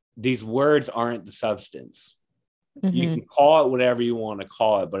words aren't the substance. You can call it whatever you want to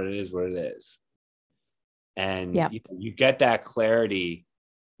call it, but it is what it is. And you get that clarity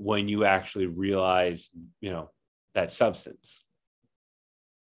when you actually realize that substance.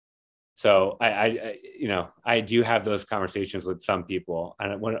 So I do have those conversations with some people,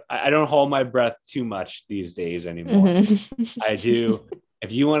 and I don't hold my breath too much these days anymore. I do.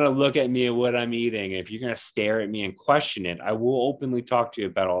 If you want to look at me and what I'm eating, if you're going to stare at me and question it, I will openly talk to you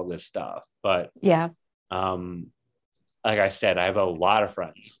about all this stuff. But like I said, I have a lot of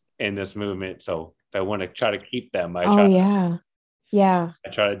friends in this movement, so if I want to try to keep them, I try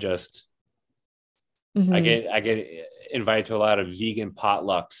to just. I get invited to a lot of vegan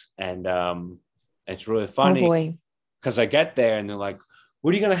potlucks, and it's really funny because I get there and they're like,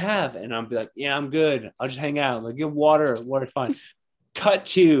 "What are you gonna have?" And I'll be like, "Yeah, I'm good. I'll just hang out. Like, get water's fine." Cut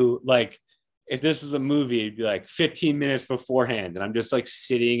to like, if this was a movie, it'd be like 15 minutes beforehand, and I'm just like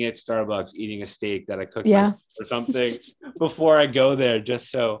sitting at Starbucks eating a steak that I cooked or something before I go there, just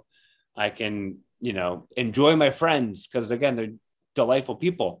so I can enjoy my friends, because again, they're delightful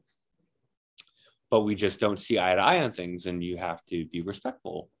people. But we just don't see eye to eye on things, and you have to be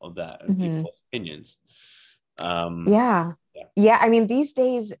respectful of that and people's opinions. I mean, these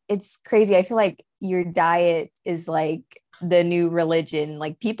days it's crazy. I feel like your diet is like the new religion.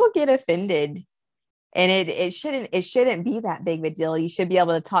 Like, people get offended, and it shouldn't be that big of a deal. You should be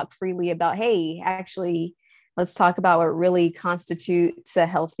able to talk freely about, hey, actually, let's talk about what really constitutes a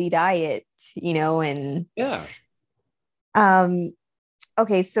healthy diet. And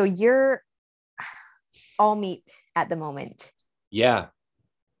okay, so you're all meat at the moment. Yeah.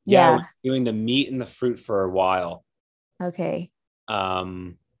 I was doing the meat and the fruit for a while. Okay.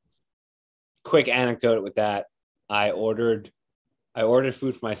 Quick anecdote with that. I ordered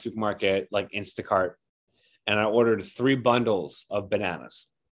food from my supermarket, like Instacart, and I ordered 3 bundles of bananas.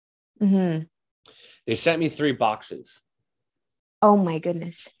 They sent me 3 boxes. Oh my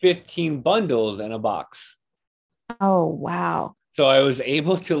goodness. 15 bundles in a box. Oh, wow. So I was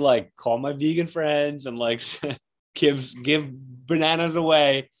able to like call my vegan friends and like give bananas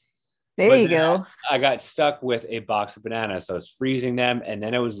away. There you go. I got stuck with a box of bananas. So I was freezing them, and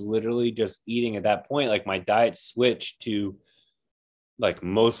then I was literally just eating at that point. Like, my diet switched to like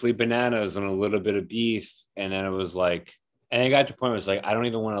mostly bananas and a little bit of beef. And then it was like, and I got to the point where it's like, I don't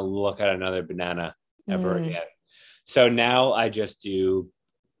even want to look at another banana ever again. So now I do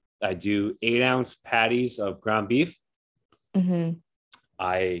 8-ounce patties of ground beef.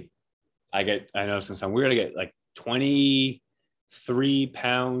 I know since I'm weird, I get like 23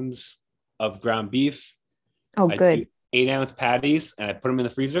 pounds of ground beef. Oh, good. 8-ounce patties, and I put them in the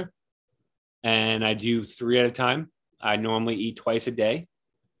freezer, and I do 3 at a time. I normally eat twice a day,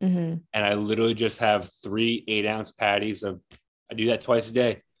 and I literally just have 3 8-ounce patties I do that twice a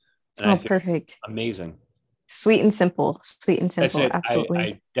day. And perfect. Amazing. Sweet and simple.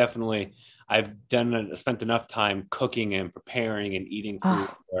 Absolutely. I've spent enough time cooking and preparing and eating food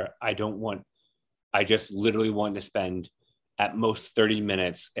where I just literally want to spend at most 30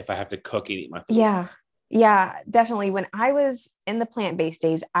 minutes if I have to cook and eat my food. Yeah, definitely. When I was in the plant-based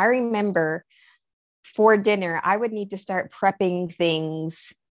days, I remember for dinner, I would need to start prepping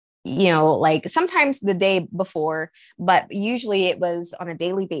things, like sometimes the day before, but usually it was on a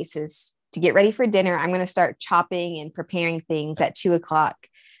daily basis. To get ready for dinner, I'm going to start chopping and preparing things at 2:00.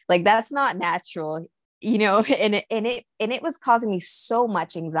 Like, that's not natural, and it was causing me so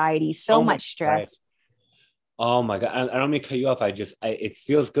much anxiety, so much stress. Oh my God. I don't mean to cut you off. It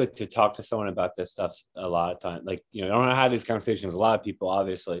feels good to talk to someone about this stuff a lot of time. Like, I don't know how these conversations with a lot of people,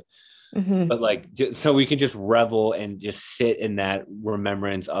 obviously, but like, so we can just revel and just sit in that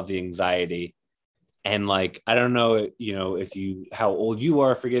remembrance of the anxiety. And like, I don't know, how old you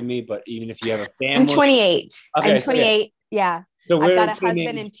are, forgive me, but even if you have a family. I'm 28. Okay, I'm 28. Yeah. So I've got a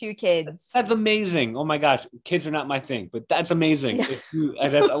husband and 2 kids. That's amazing. Oh my gosh. Kids are not my thing, but that's amazing. Yeah. I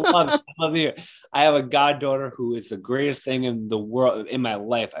love it. I have a goddaughter who is the greatest thing in the world, in my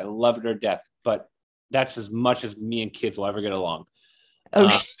life. I love her to death, but that's as much as me and kids will ever get along.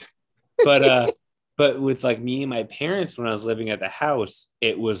 Okay. But But with like me and my parents, when I was living at the house,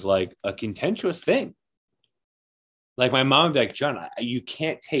 it was like a contentious thing. Like my mom would be like, John, you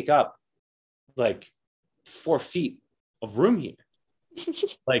can't take up like 4 feet of room here.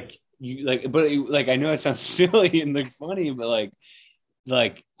 Like you like, but like I know it sounds silly and like funny, but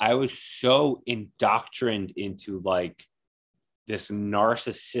like I was so indoctrined into like this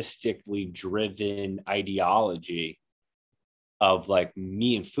narcissistically driven ideology of like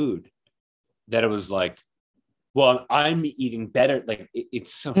me and food that it was like, well, I'm eating better. Like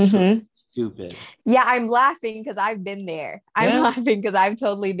it's so, so stupid. Yeah, I'm laughing because I've been there. I'm laughing because I've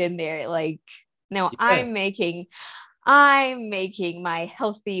totally been there. Like, no, I'm making my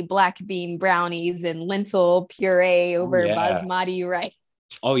healthy black bean brownies and lentil puree over basmati rice.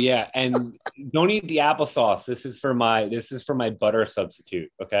 Oh yeah, and don't eat the applesauce. This is for my butter substitute.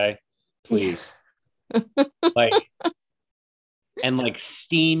 Okay, please. Like, and like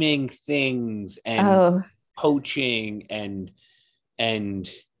steaming things and poaching and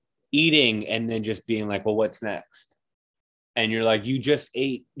eating, and then just being like, well, what's next? And you're like, you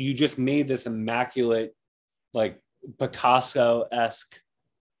just made this immaculate, like Picasso-esque,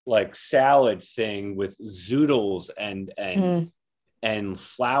 like salad thing with zoodles and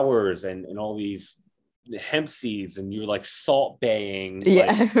flowers and all these hemp seeds, and you're like salt baying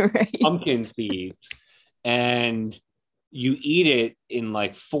like pumpkin seeds, and you eat it in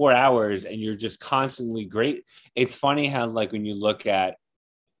like 4 hours and you're just constantly great. It's funny how like when you look at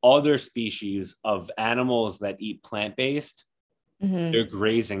other species of animals that eat plant-based, they're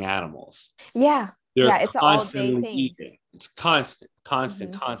grazing animals. They're it's an all-day thing. Eating. It's constant.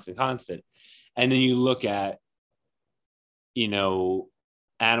 And then you look at, you know,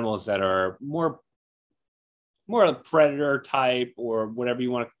 animals that are more a predator type or whatever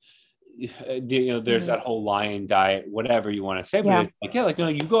you want to, you know, there's that whole lion diet, whatever you want to say, but it's like, like, no,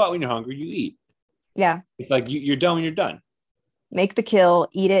 you go out when you're hungry, you eat. It's like you're done when you're done. Make the kill,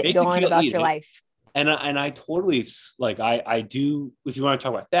 eat it, go on about your life. And I totally, like, I do, if you want to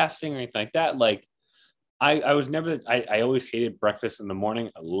talk about fasting or anything like that, like I was never, I always hated breakfast in the morning.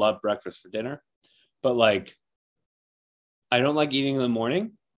 I love breakfast for dinner, but like, I don't like eating in the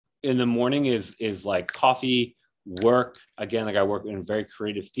morning. In the morning is like coffee, work. Again, like I work in a very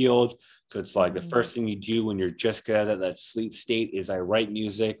creative field. So it's like the first thing you do when you're just get out of that sleep state is I write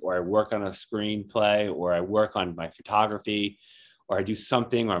music, or I work on a screenplay, or I work on my photography, or I do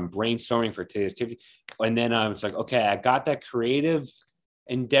something, or I'm brainstorming for today's activity. And then I was like, okay, I got that creative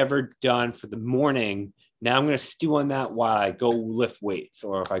endeavor done for the morning. Now I'm going to stew on that while I go lift weights,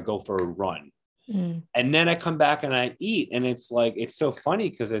 or if I go for a run. And then I come back and I eat. And it's like, it's so funny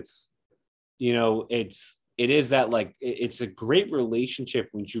because it's, you know, it is that like, it's a great relationship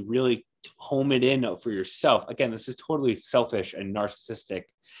when you really home it in for yourself. Again, this is totally selfish and narcissistic.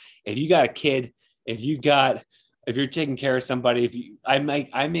 If you got a kid, if you're taking care of somebody, I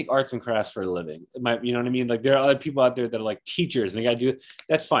make arts and crafts for a living. You know what I mean? Like there are other people out there that are like teachers and they got to do,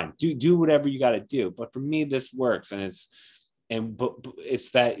 that's fine. Do whatever you got to do. But for me, this works. And but it's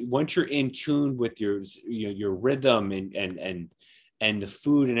that once you're in tune with your rhythm and the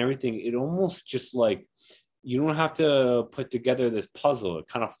food and everything, it almost just like, you don't have to put together this puzzle. It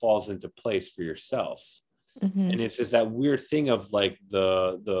kind of falls into place for yourself. And it's just that weird thing of like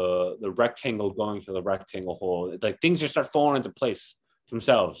the rectangle going to the rectangle hole. Like things just start falling into place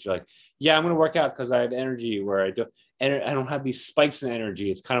themselves. You're like, yeah, I'm going to work out because I have energy, where I don't have these spikes in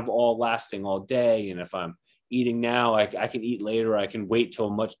energy. It's kind of all lasting all day. And if I'm eating now, I can eat later. I can wait till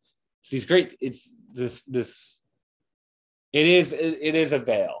much. It's great. It's this. It is a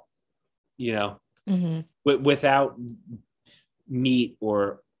veil, you know, without meat,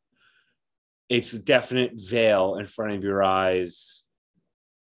 or it's a definite veil in front of your eyes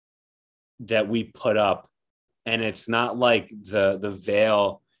that we put up. And it's not like the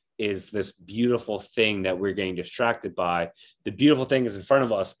veil is this beautiful thing that we're getting distracted by. The beautiful thing is in front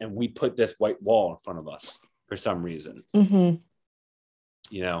of us, and we put this white wall in front of us for some reason. You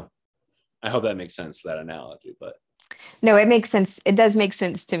know, I hope that makes sense, that analogy, but no, it makes sense. It does make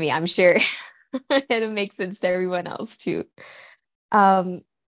sense to me. I'm sure it makes sense to everyone else too.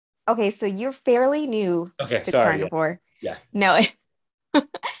 Okay, so you're fairly new to Carnivore. Yeah. No,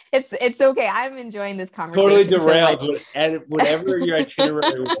 it's okay. I'm enjoying this conversation. Totally derailed. So and whatever your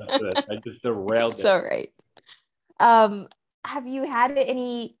itinerary was, I just derailed it. So right. Have you had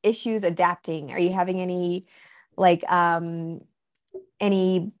any issues adapting? Are you having any like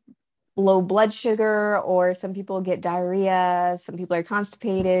any low blood sugar, or some people get diarrhea, some people are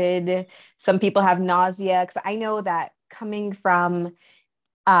constipated, some people have nausea? Because I know that coming from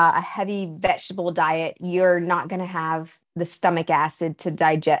a heavy vegetable diet, you're not going to have the stomach acid to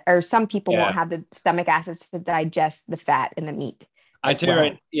digest, or some people won't Yeah. have the stomach acids to digest the fat in the meat I as tell you well.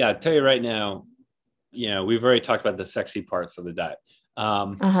 right, yeah, I tell you right now, we've already talked about the sexy parts of the diet. The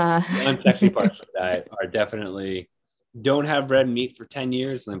unsexy parts of the diet are definitely don't have red meat for 10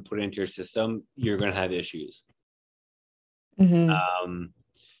 years and then put it into your system. You're going to have issues. Mhm.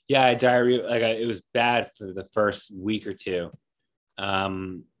 Yeah, diarrhea, it was bad for the first week or two.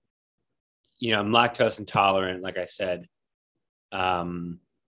 I'm lactose intolerant, like I said.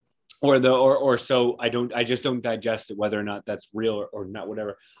 Or so I just don't digest it, whether or not that's real or not,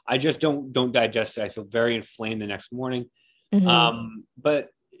 whatever. I just don't digest it. I feel very inflamed the next morning. Mhm. But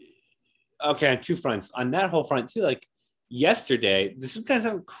okay, on two fronts. On that whole front too, like yesterday, this is kind of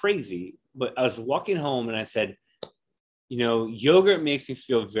sound crazy, but I was walking home and I said, yogurt makes me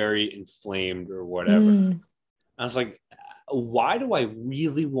feel very inflamed or whatever. Mm. I was like, why do I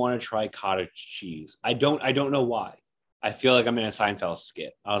really want to try cottage cheese? I don't know why. I feel like I'm in a Seinfeld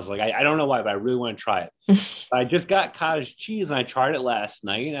skit. I was like, I don't know why, but I really want to try it. I just got cottage cheese and I tried it last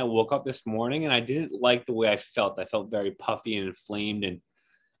night and I woke up this morning and I didn't like the way I felt. I felt very puffy and inflamed and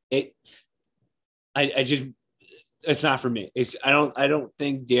it, I just, it's not for me. I don't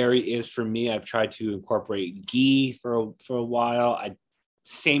think dairy is for me. I've tried to incorporate ghee for a while.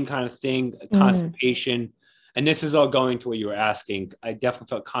 Same kind of thing, constipation. And this is all going to what you were asking. I definitely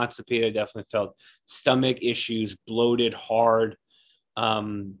felt constipated. I definitely felt stomach issues, bloated, hard.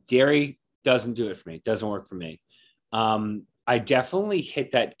 Dairy doesn't do it for me. It doesn't work for me. I definitely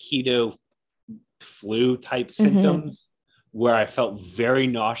hit that keto flu type symptoms where I felt very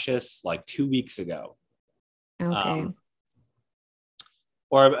nauseous like 2 weeks ago. Okay.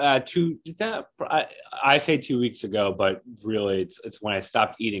 I say 2 weeks ago, but really it's when I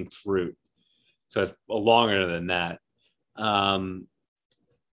stopped eating fruit. So it's longer than that. I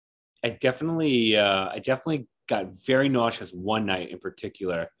definitely got very nauseous one night in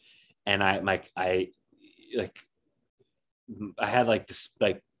particular, and I had like this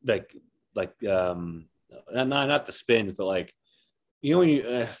not the spins, but like when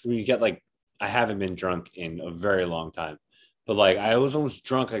you get like I haven't been drunk in a very long time, but like I was almost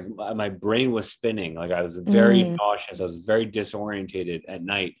drunk, like my brain was spinning, like I was very nauseous, I was very disorientated at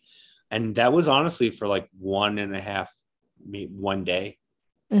night, and that was honestly for like 1 day.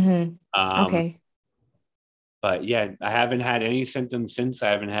 Okay. But yeah, I haven't had any symptoms since.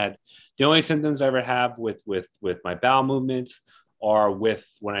 I haven't had the only symptoms I ever have with my bowel movements are with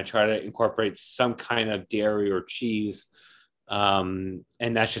when I try to incorporate some kind of dairy or cheese. And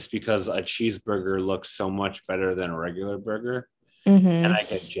that's just because a cheeseburger looks so much better than a regular burger. And I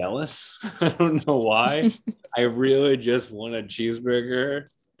get jealous. I don't know why. I really just want a cheeseburger,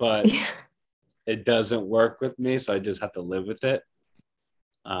 but it doesn't work with me. So I just have to live with it.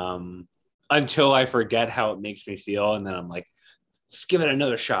 Until I forget how it makes me feel. And then I'm like, let's give it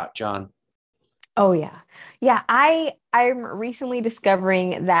another shot, John. Oh yeah. Yeah, I'm recently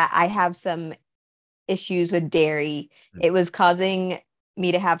discovering that I have some issues with dairy. It was causing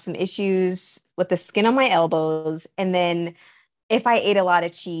me to have some issues with the skin on my elbows. And then if I ate a lot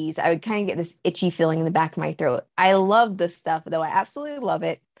of cheese, I would kind of get this itchy feeling in the back of my throat. I love this stuff, though. I absolutely love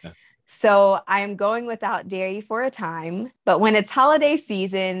it. Yeah. So I'm going without dairy for a time. But when it's holiday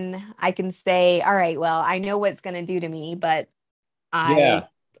season, I can say, all right, well, I know what it's going to do to me, but Yeah.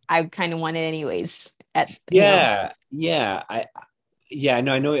 I kind of want it anyways. Yeah. No, I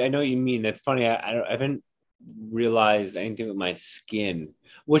know what you mean. That's funny. I haven't realized anything with my skin,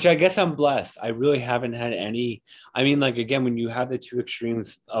 which I guess I'm blessed. I really haven't had any. I mean, like, again, when you have the two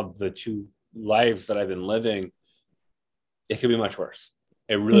extremes of the two lives that I've been living, it could be much worse.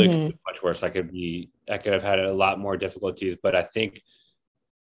 It really could be much worse. I could have had a lot more difficulties, but I think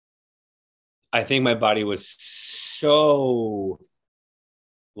my body was so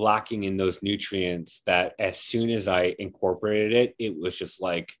lacking in those nutrients that as soon as I incorporated it, it was just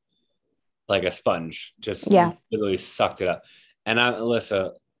like a sponge, just literally sucked it up. And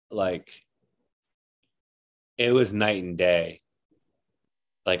Alyssa, like it was night and day.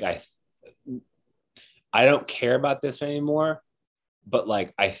 Like I don't care about this anymore, but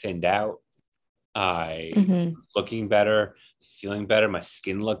like I thinned out. I looking better, feeling better. My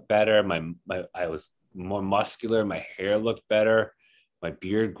skin looked better. I was more muscular. My hair looked better. My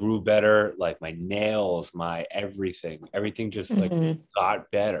beard grew better. Like my nails, my everything just like got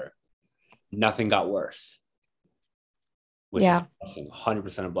better. Nothing got worse, which is a blessing,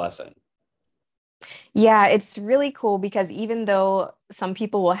 100% a blessing. Yeah, it's really cool because even though some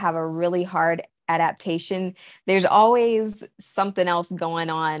people will have a really hard adaptation, there's always something else going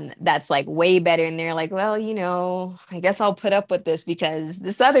on that's like way better. And they're like, well, I guess I'll put up with this because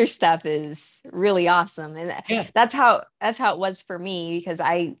this other stuff is really awesome. And Yeah. that's how it was for me, because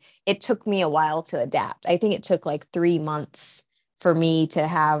it took me a while to adapt. I think it took like 3 months for me to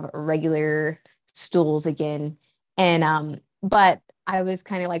have regular stools again. And but I was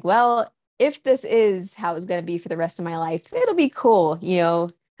kind of like, well, if this is how it's going to be for the rest of my life, it'll be cool,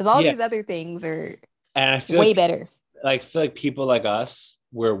 because all Yeah. these other things are And I feel way better. feel like people like us,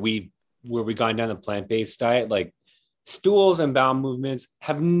 where we gone down the plant-based diet, like stools and bowel movements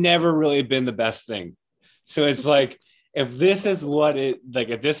have never really been the best thing. So it's like, if this is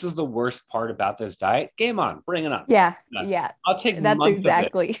if this is the worst part about this diet, game on, bring it on. Yeah. Yeah. I'll take That's months of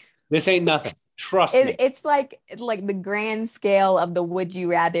exactly. this ain't nothing. Trust me. It's like the grand scale of the would you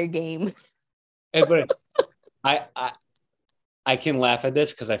rather game. But I can laugh at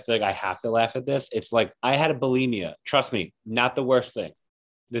this because I feel like I have to laugh at this. It's like, I had a bulimia. Trust me, not the worst thing.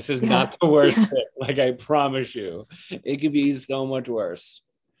 This is not the worst thing. Like, I promise you, it could be so much worse.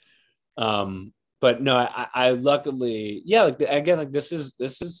 But no, I luckily, yeah, like again, like this is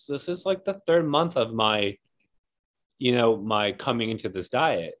like the third month of my, my coming into this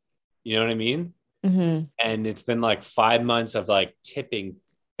diet. You know what I mean? Mm-hmm. And it's been like 5 months of like tiptoeing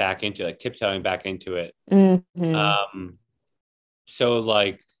back into it. Mm-hmm. So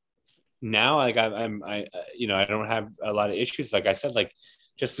like now, like I don't have a lot of issues. Like I said, like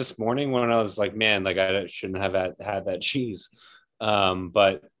just this morning when I was like, man, like I shouldn't have had that cheese.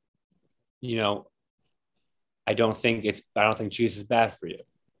 But I don't think cheese is bad for you.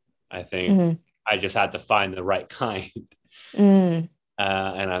 I think Mm-hmm. I just had to find the right kind. Mm.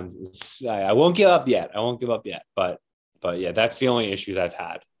 And I won't give up yet. But yeah, that's the only issues I've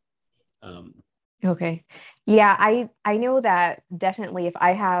had. Okay. Yeah, I know that definitely if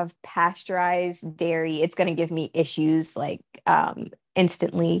I have pasteurized dairy, it's going to give me issues like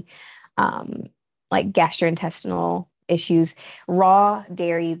instantly, um like gastrointestinal issues. Raw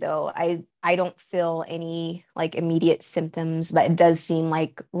dairy though, I don't feel any like immediate symptoms, but it does seem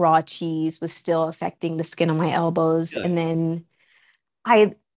like raw cheese was still affecting the skin on my elbows. Yeah. And then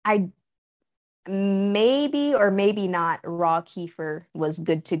I maybe or maybe not raw kefir was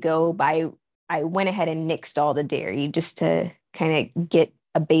good to go, but I went ahead and nixed all the dairy just to kind of get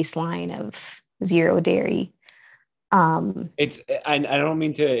a baseline of zero dairy. I don't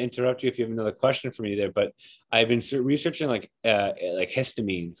mean to interrupt you if you have another question for me there, but I've been researching like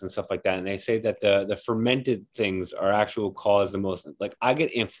histamines and stuff like that, and they say that the fermented things are actual cause the most. Like I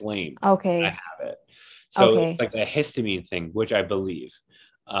get inflamed. I Okay. have it, so it's Okay. like a histamine thing, which I believe.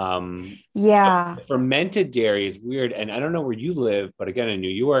 Yeah. Fermented dairy is weird, and I don't know where you live, but again, in New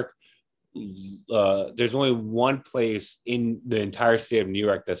York, there's only one place in the entire state of New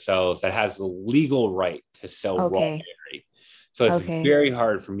York that has the legal right to sell raw Okay. dairy. So it's Okay. very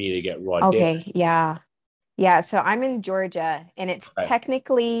hard for me to get raw dairy. Okay. Yeah. Yeah. So I'm in Georgia, and it's Right.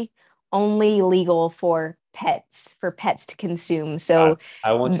 technically only legal for pets to consume. So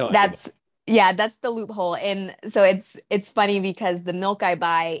I won't tell anybody. that's the loophole. And so it's funny because the milk I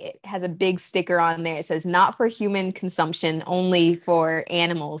buy, it has a big sticker on there. It says not for human consumption, only for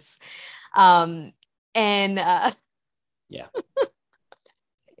animals. Um, and Yeah.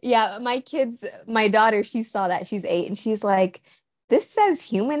 yeah, my daughter, she saw that, she's 8, and she's like, this says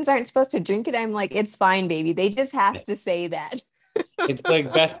humans aren't supposed to drink it. I'm like, it's fine, baby. They just have to say that. It's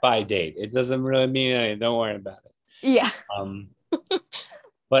like Best Buy date. It doesn't really mean anything. Don't worry about it. Yeah.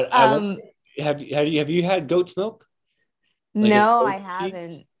 But I want Um, have you had goat's milk? Like a no, I goat cheese?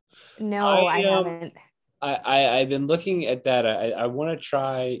 haven't. No, I haven't. I've been looking at that. I want to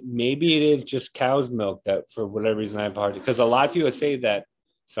try. Maybe it is just cow's milk that, for whatever reason, I have hard, because a lot of people say that.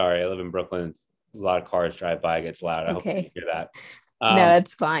 Sorry, I live in Brooklyn. A lot of cars drive by. It gets loud. I hope you Okay. can hear that. No,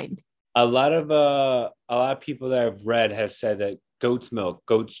 it's fine. A lot of people that I've read have said that goat's milk,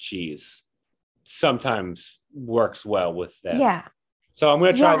 goat's cheese, sometimes works well with them. Yeah. So I'm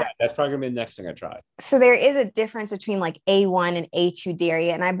gonna try Yeah. that. That's probably gonna be the next thing I try. So there is a difference between like A1 and A2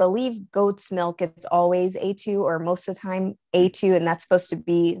 dairy. And I believe goat's milk is always A2 or most of the time A2, and that's supposed to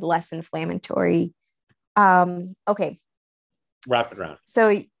be less inflammatory. Okay. Wrap it around.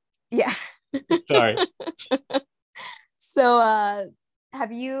 So yeah. Sorry. So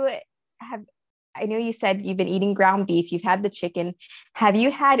have you have I know you said you've been eating ground beef, you've had the chicken. Have you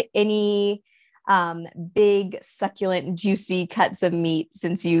had any big succulent juicy cuts of meat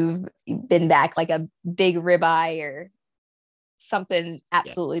since you've been back, like a big ribeye or something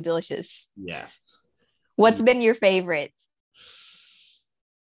absolutely delicious? Yes. What's been your favorite?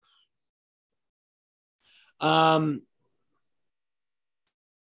 Um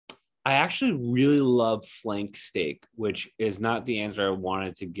I actually really love flank steak, which is not the answer I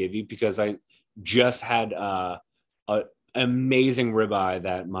wanted to give you because I just had a amazing ribeye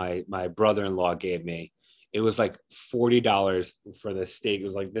that my brother-in-law gave me. It was like $40 for the steak. It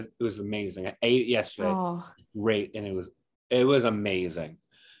was like this. It was amazing. I ate it yesterday. Oh, Great, and it was amazing.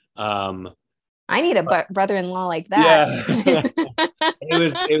 Um, I need a brother-in-law like that. yeah,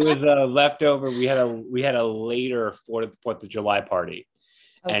 it was a leftover. We had a later Fourth of July party,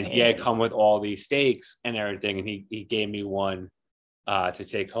 and he Okay. had come with all these steaks and everything, and he gave me one to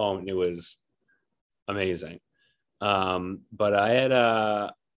take home, and it was amazing. But I had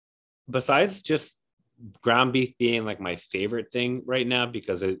besides just ground beef being like my favorite thing right now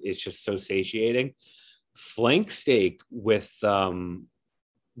because it's just so satiating. Flank steak with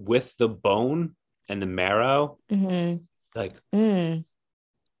the bone and the marrow, Mm-hmm. like Mm.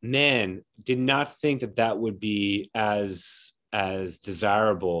 man, did not think that would be as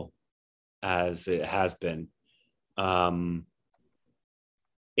desirable as it has been. Um,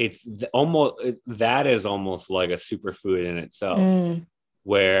 almost that is almost like a superfood in itself. Mm.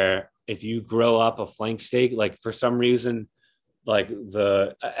 Where if you grill up a flank steak, like for some reason, like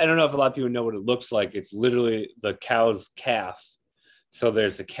I don't know if a lot of people know what it looks like. It's literally the cow's calf. So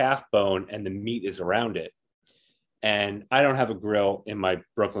there's a calf bone and the meat is around it. And I don't have a grill in my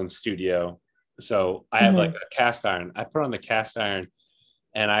Brooklyn studio. So I have like Mm-hmm. a cast iron. I put on the cast iron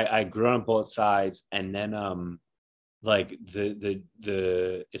and I grill on both sides. And then like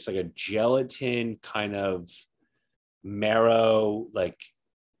the it's like a gelatin kind of marrow, like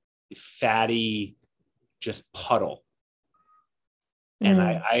fatty, just puddle. And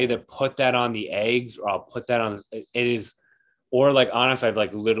Mm. I either put that on the eggs or I'll put that on it is, or like honestly, I've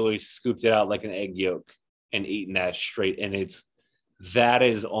like literally scooped it out like an egg yolk and eaten that straight. And that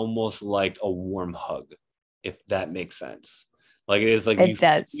is almost like a warm hug, if that makes sense. Like it is like you It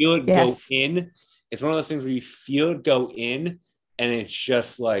does. feel it go Yes. in. It's one of those things where you feel it go in and it's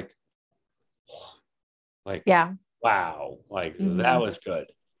just like Yeah. wow, like that Mm-hmm. was good.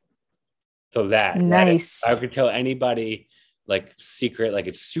 So that is, I Nice. could tell anybody like secret, like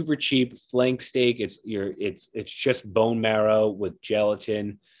it's super cheap flank steak. It's just bone marrow with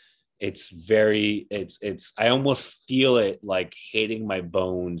gelatin. It's I almost feel it like hitting my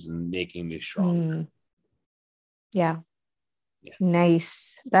bones and making me stronger. Mm. Yeah. Yeah,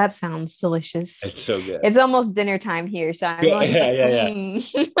 Nice. That sounds delicious. it's so good. It's almost dinner time here, so I'm Yeah, like, yeah, yeah,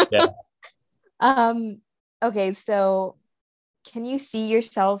 yeah, yeah. um, okay, so can you see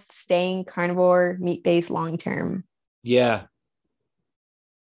yourself staying carnivore, meat-based long term? Yeah,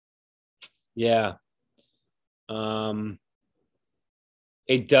 yeah. Um,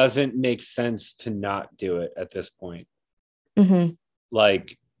 it doesn't make sense to not do it at this point. Mm-hmm.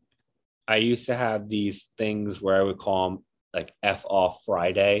 Like I used to have these things where I would call them like F off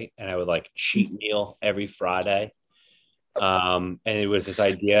Friday, and I would like cheat meal every Friday. And it was this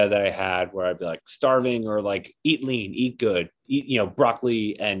idea that I had where I'd be like starving or like eat lean, eat good, eat,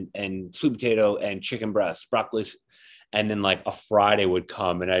 broccoli and sweet potato and chicken breast, broccoli. And then like a Friday would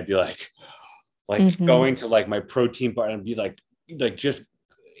come and I'd be like Mm-hmm. going to like my protein bar and be like just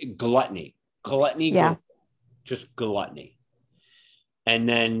gluttony, gluttony, Yeah. just gluttony. And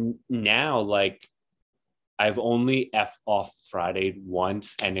then now, like, I've only F off Friday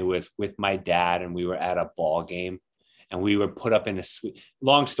once, and it was with my dad, and we were at a ball game, and we were put up in a suite.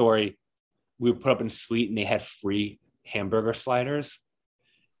 Long story, we were put up in a suite, and they had free hamburger sliders,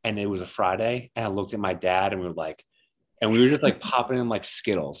 and it was a Friday, and I looked at my dad, and we were just like popping in like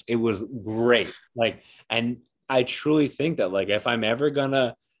Skittles. It was great, like, and I truly think that like if I'm ever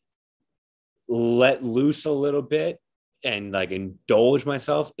gonna let loose a little bit and like indulge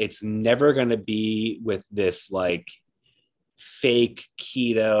myself, it's never going to be with this like fake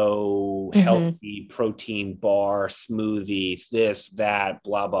keto Mm-hmm. healthy protein bar smoothie, this that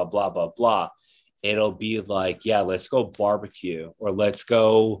blah blah blah blah blah. It'll be like, yeah, let's go barbecue, or let's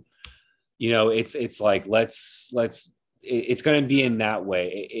go, it's like it's going to be in that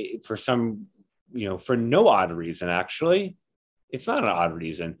way. For some, for no odd reason, actually. It's not an odd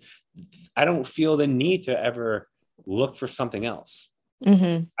reason. I don't feel the need to ever look for something else.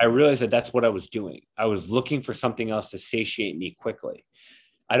 Mm-hmm. I realized that that's what I was doing. I was looking for something else to satiate me quickly.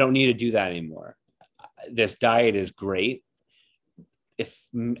 I don't need to do that anymore. This diet is great.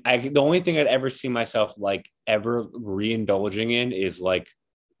 The only thing I'd ever see myself like ever reindulging in is like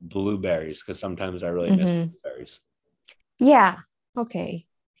blueberries, because sometimes I really miss Mm-hmm. blueberries. Yeah. Okay.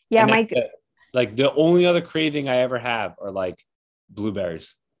 Yeah, And that's Mike. it. Like the only other craving I ever have are like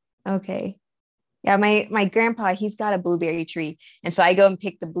blueberries. Okay. Yeah, my grandpa, he's got a blueberry tree. And so I go and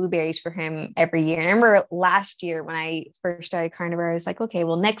pick the blueberries for him every year. And I remember last year when I first started Carnivore, I was like, okay,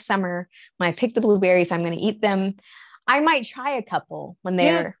 well, next summer when I pick the blueberries, I'm going to eat them. I might try a couple when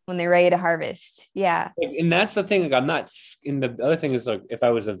Yeah. they're ready to harvest. Yeah. And that's the thing. Like, I'm not. And the other thing is, like, if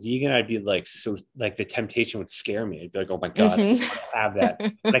I was a vegan, I'd be like, so like the temptation would scare me. I'd be like, oh my god, I want to have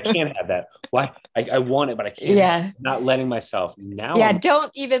that, but I can't have that. Why? I want it, but I can't. Yeah. Not letting myself. Now, Yeah. I'm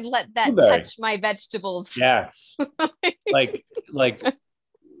Don't even let that blueberry. touch my vegetables. Yes. like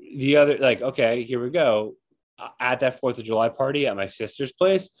the other, like, okay, here we go. At that 4th of July party at my sister's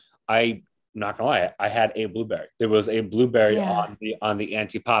place, I not gonna lie, I had a blueberry. There was a blueberry Yeah. on the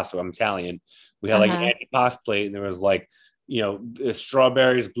antipasto. I'm Italian. We had like an antipasto plate, and there was like,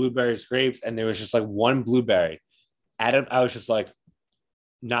 strawberries, blueberries, grapes, and there was just like one blueberry. I was just like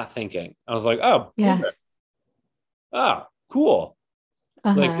not thinking. I was like, oh, Yeah. blueberry. Oh, cool.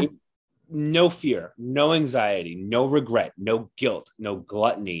 Like, no fear, no anxiety, no regret, no guilt, no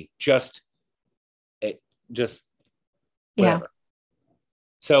gluttony, just whatever.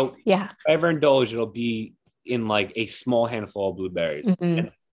 So if I ever indulge, it'll be in like a small handful of blueberries.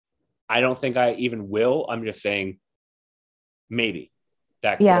 And I don't think I even will. I'm just saying maybe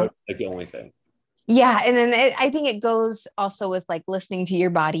that could be like the only thing. Yeah. And then I think it goes also with like listening to your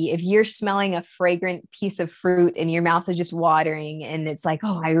body. If you're smelling a fragrant piece of fruit and your mouth is just watering and it's like,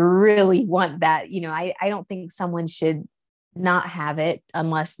 oh, I really want that. I don't think someone should not have it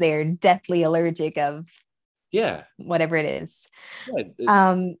unless they're deathly allergic of whatever it is.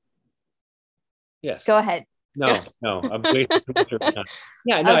 Yes. Go ahead. No, I'm wasting too much of your time.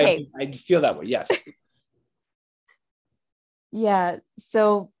 Yeah, no, okay. I feel that way. Yes. Yeah.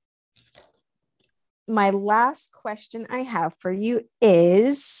 So my last question I have for you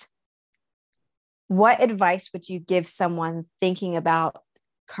is, what advice would you give someone thinking about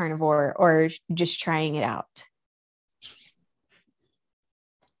carnivore or just trying it out?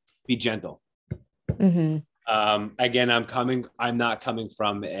 Be gentle. Again, I'm not coming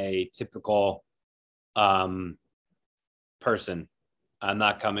from a typical person. I'm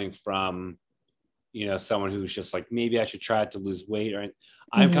not coming from, someone who's just like, maybe I should try to lose weight, or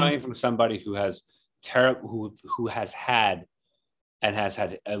I'm coming from somebody who has who has had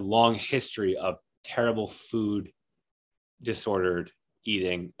a long history of terrible food disordered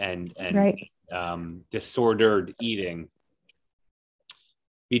eating and disordered eating.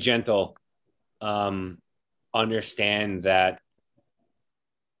 Be gentle. Understand that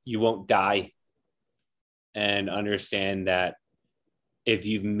you won't die, and understand that if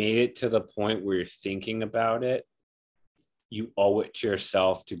you've made it to the point where you're thinking about it, you owe it to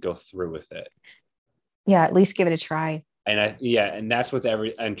yourself to go through with it. Yeah, at least give it a try. And that's with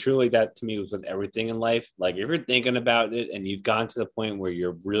truly that to me was with everything in life. Like, if you're thinking about it and you've gotten to the point where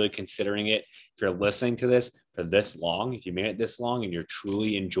you're really considering it, if you're listening to this for this long, if you made it this long and you're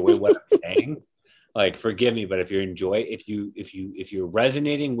truly enjoy what I'm saying, like, forgive me, but if you're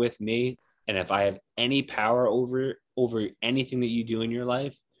resonating with me, and if I have any power over anything that you do in your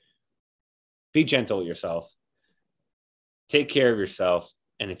life, be gentle with yourself. Take care of yourself.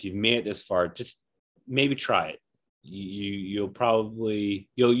 And if you've made it this far, just maybe try it. You'll probably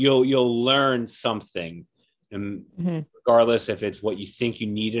you'll learn something, and regardless if it's what you think you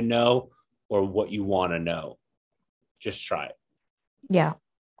need to know or what you want to know, just try it. Yeah,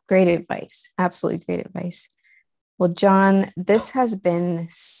 great advice. Absolutely great advice. Well, John, this has been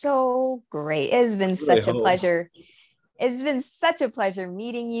so great. It has been such a pleasure. It's been such a pleasure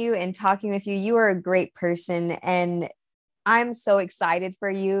meeting you and talking with you. You are a great person, and I'm so excited for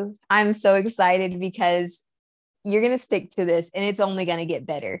you. I'm so excited because you're going to stick to this, and it's only going to get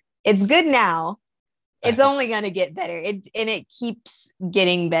better. It's good now. It's only going to get better. It keeps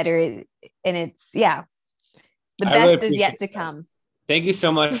getting better. And it's, the best is yet to come. Thank you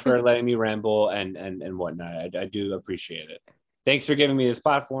so much for letting me ramble and whatnot. I do appreciate it. Thanks for giving me this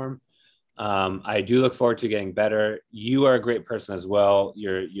platform. I do look forward to getting better. You are a great person as well.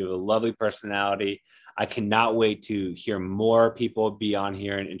 You have a lovely personality. I cannot wait to hear more people be on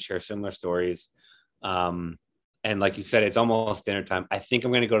here and share similar stories. And like you said, it's almost dinner time. I think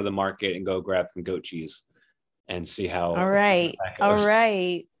I'm going to go to the market and go grab some goat cheese and see how. All right.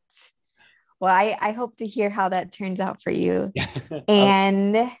 Well, I hope to hear how that turns out for you.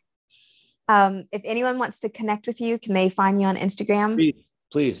 And if anyone wants to connect with you, can they find you on Instagram?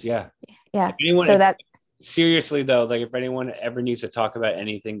 Please. Yeah. Yeah. Seriously though, like, if anyone ever needs to talk about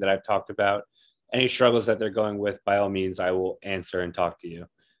anything that I've talked about, any struggles that they're going with, by all means, I will answer and talk to you.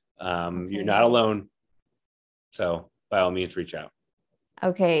 You're not alone. So by all means, reach out.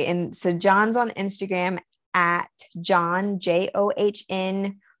 Okay. And so John's on Instagram at John,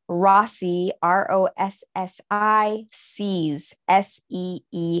 John Rossi, Rossi, Sees,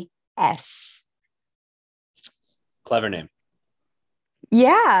 Sees. Clever name.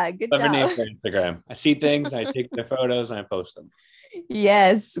 Yeah, good Clever name job. for Instagram. I see things, I take their photos, and I post them.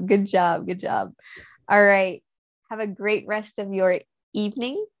 Yes, good job. Good job. All right. Have a great rest of your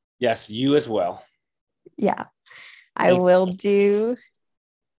evening. Yes, you as well. Yeah, I Thank will do.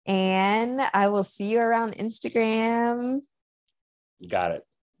 And I will see you around Instagram. you. Got it.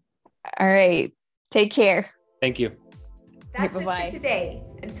 All right. Take care. Thank you. That's Okay, it bye-bye. for today.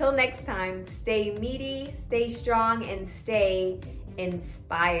 Until next time, stay meaty, stay strong, and stay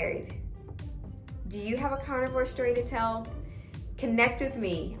inspired. Do you have a carnivore story to tell? Connect with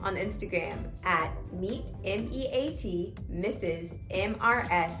me on Instagram at meet, MEAT, Mrs.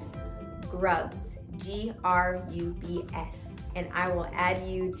 MRS, Grubs, GRUBS, and I will add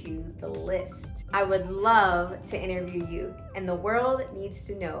you to the list. I would love to interview you, and the world needs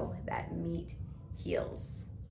to know that meat heals.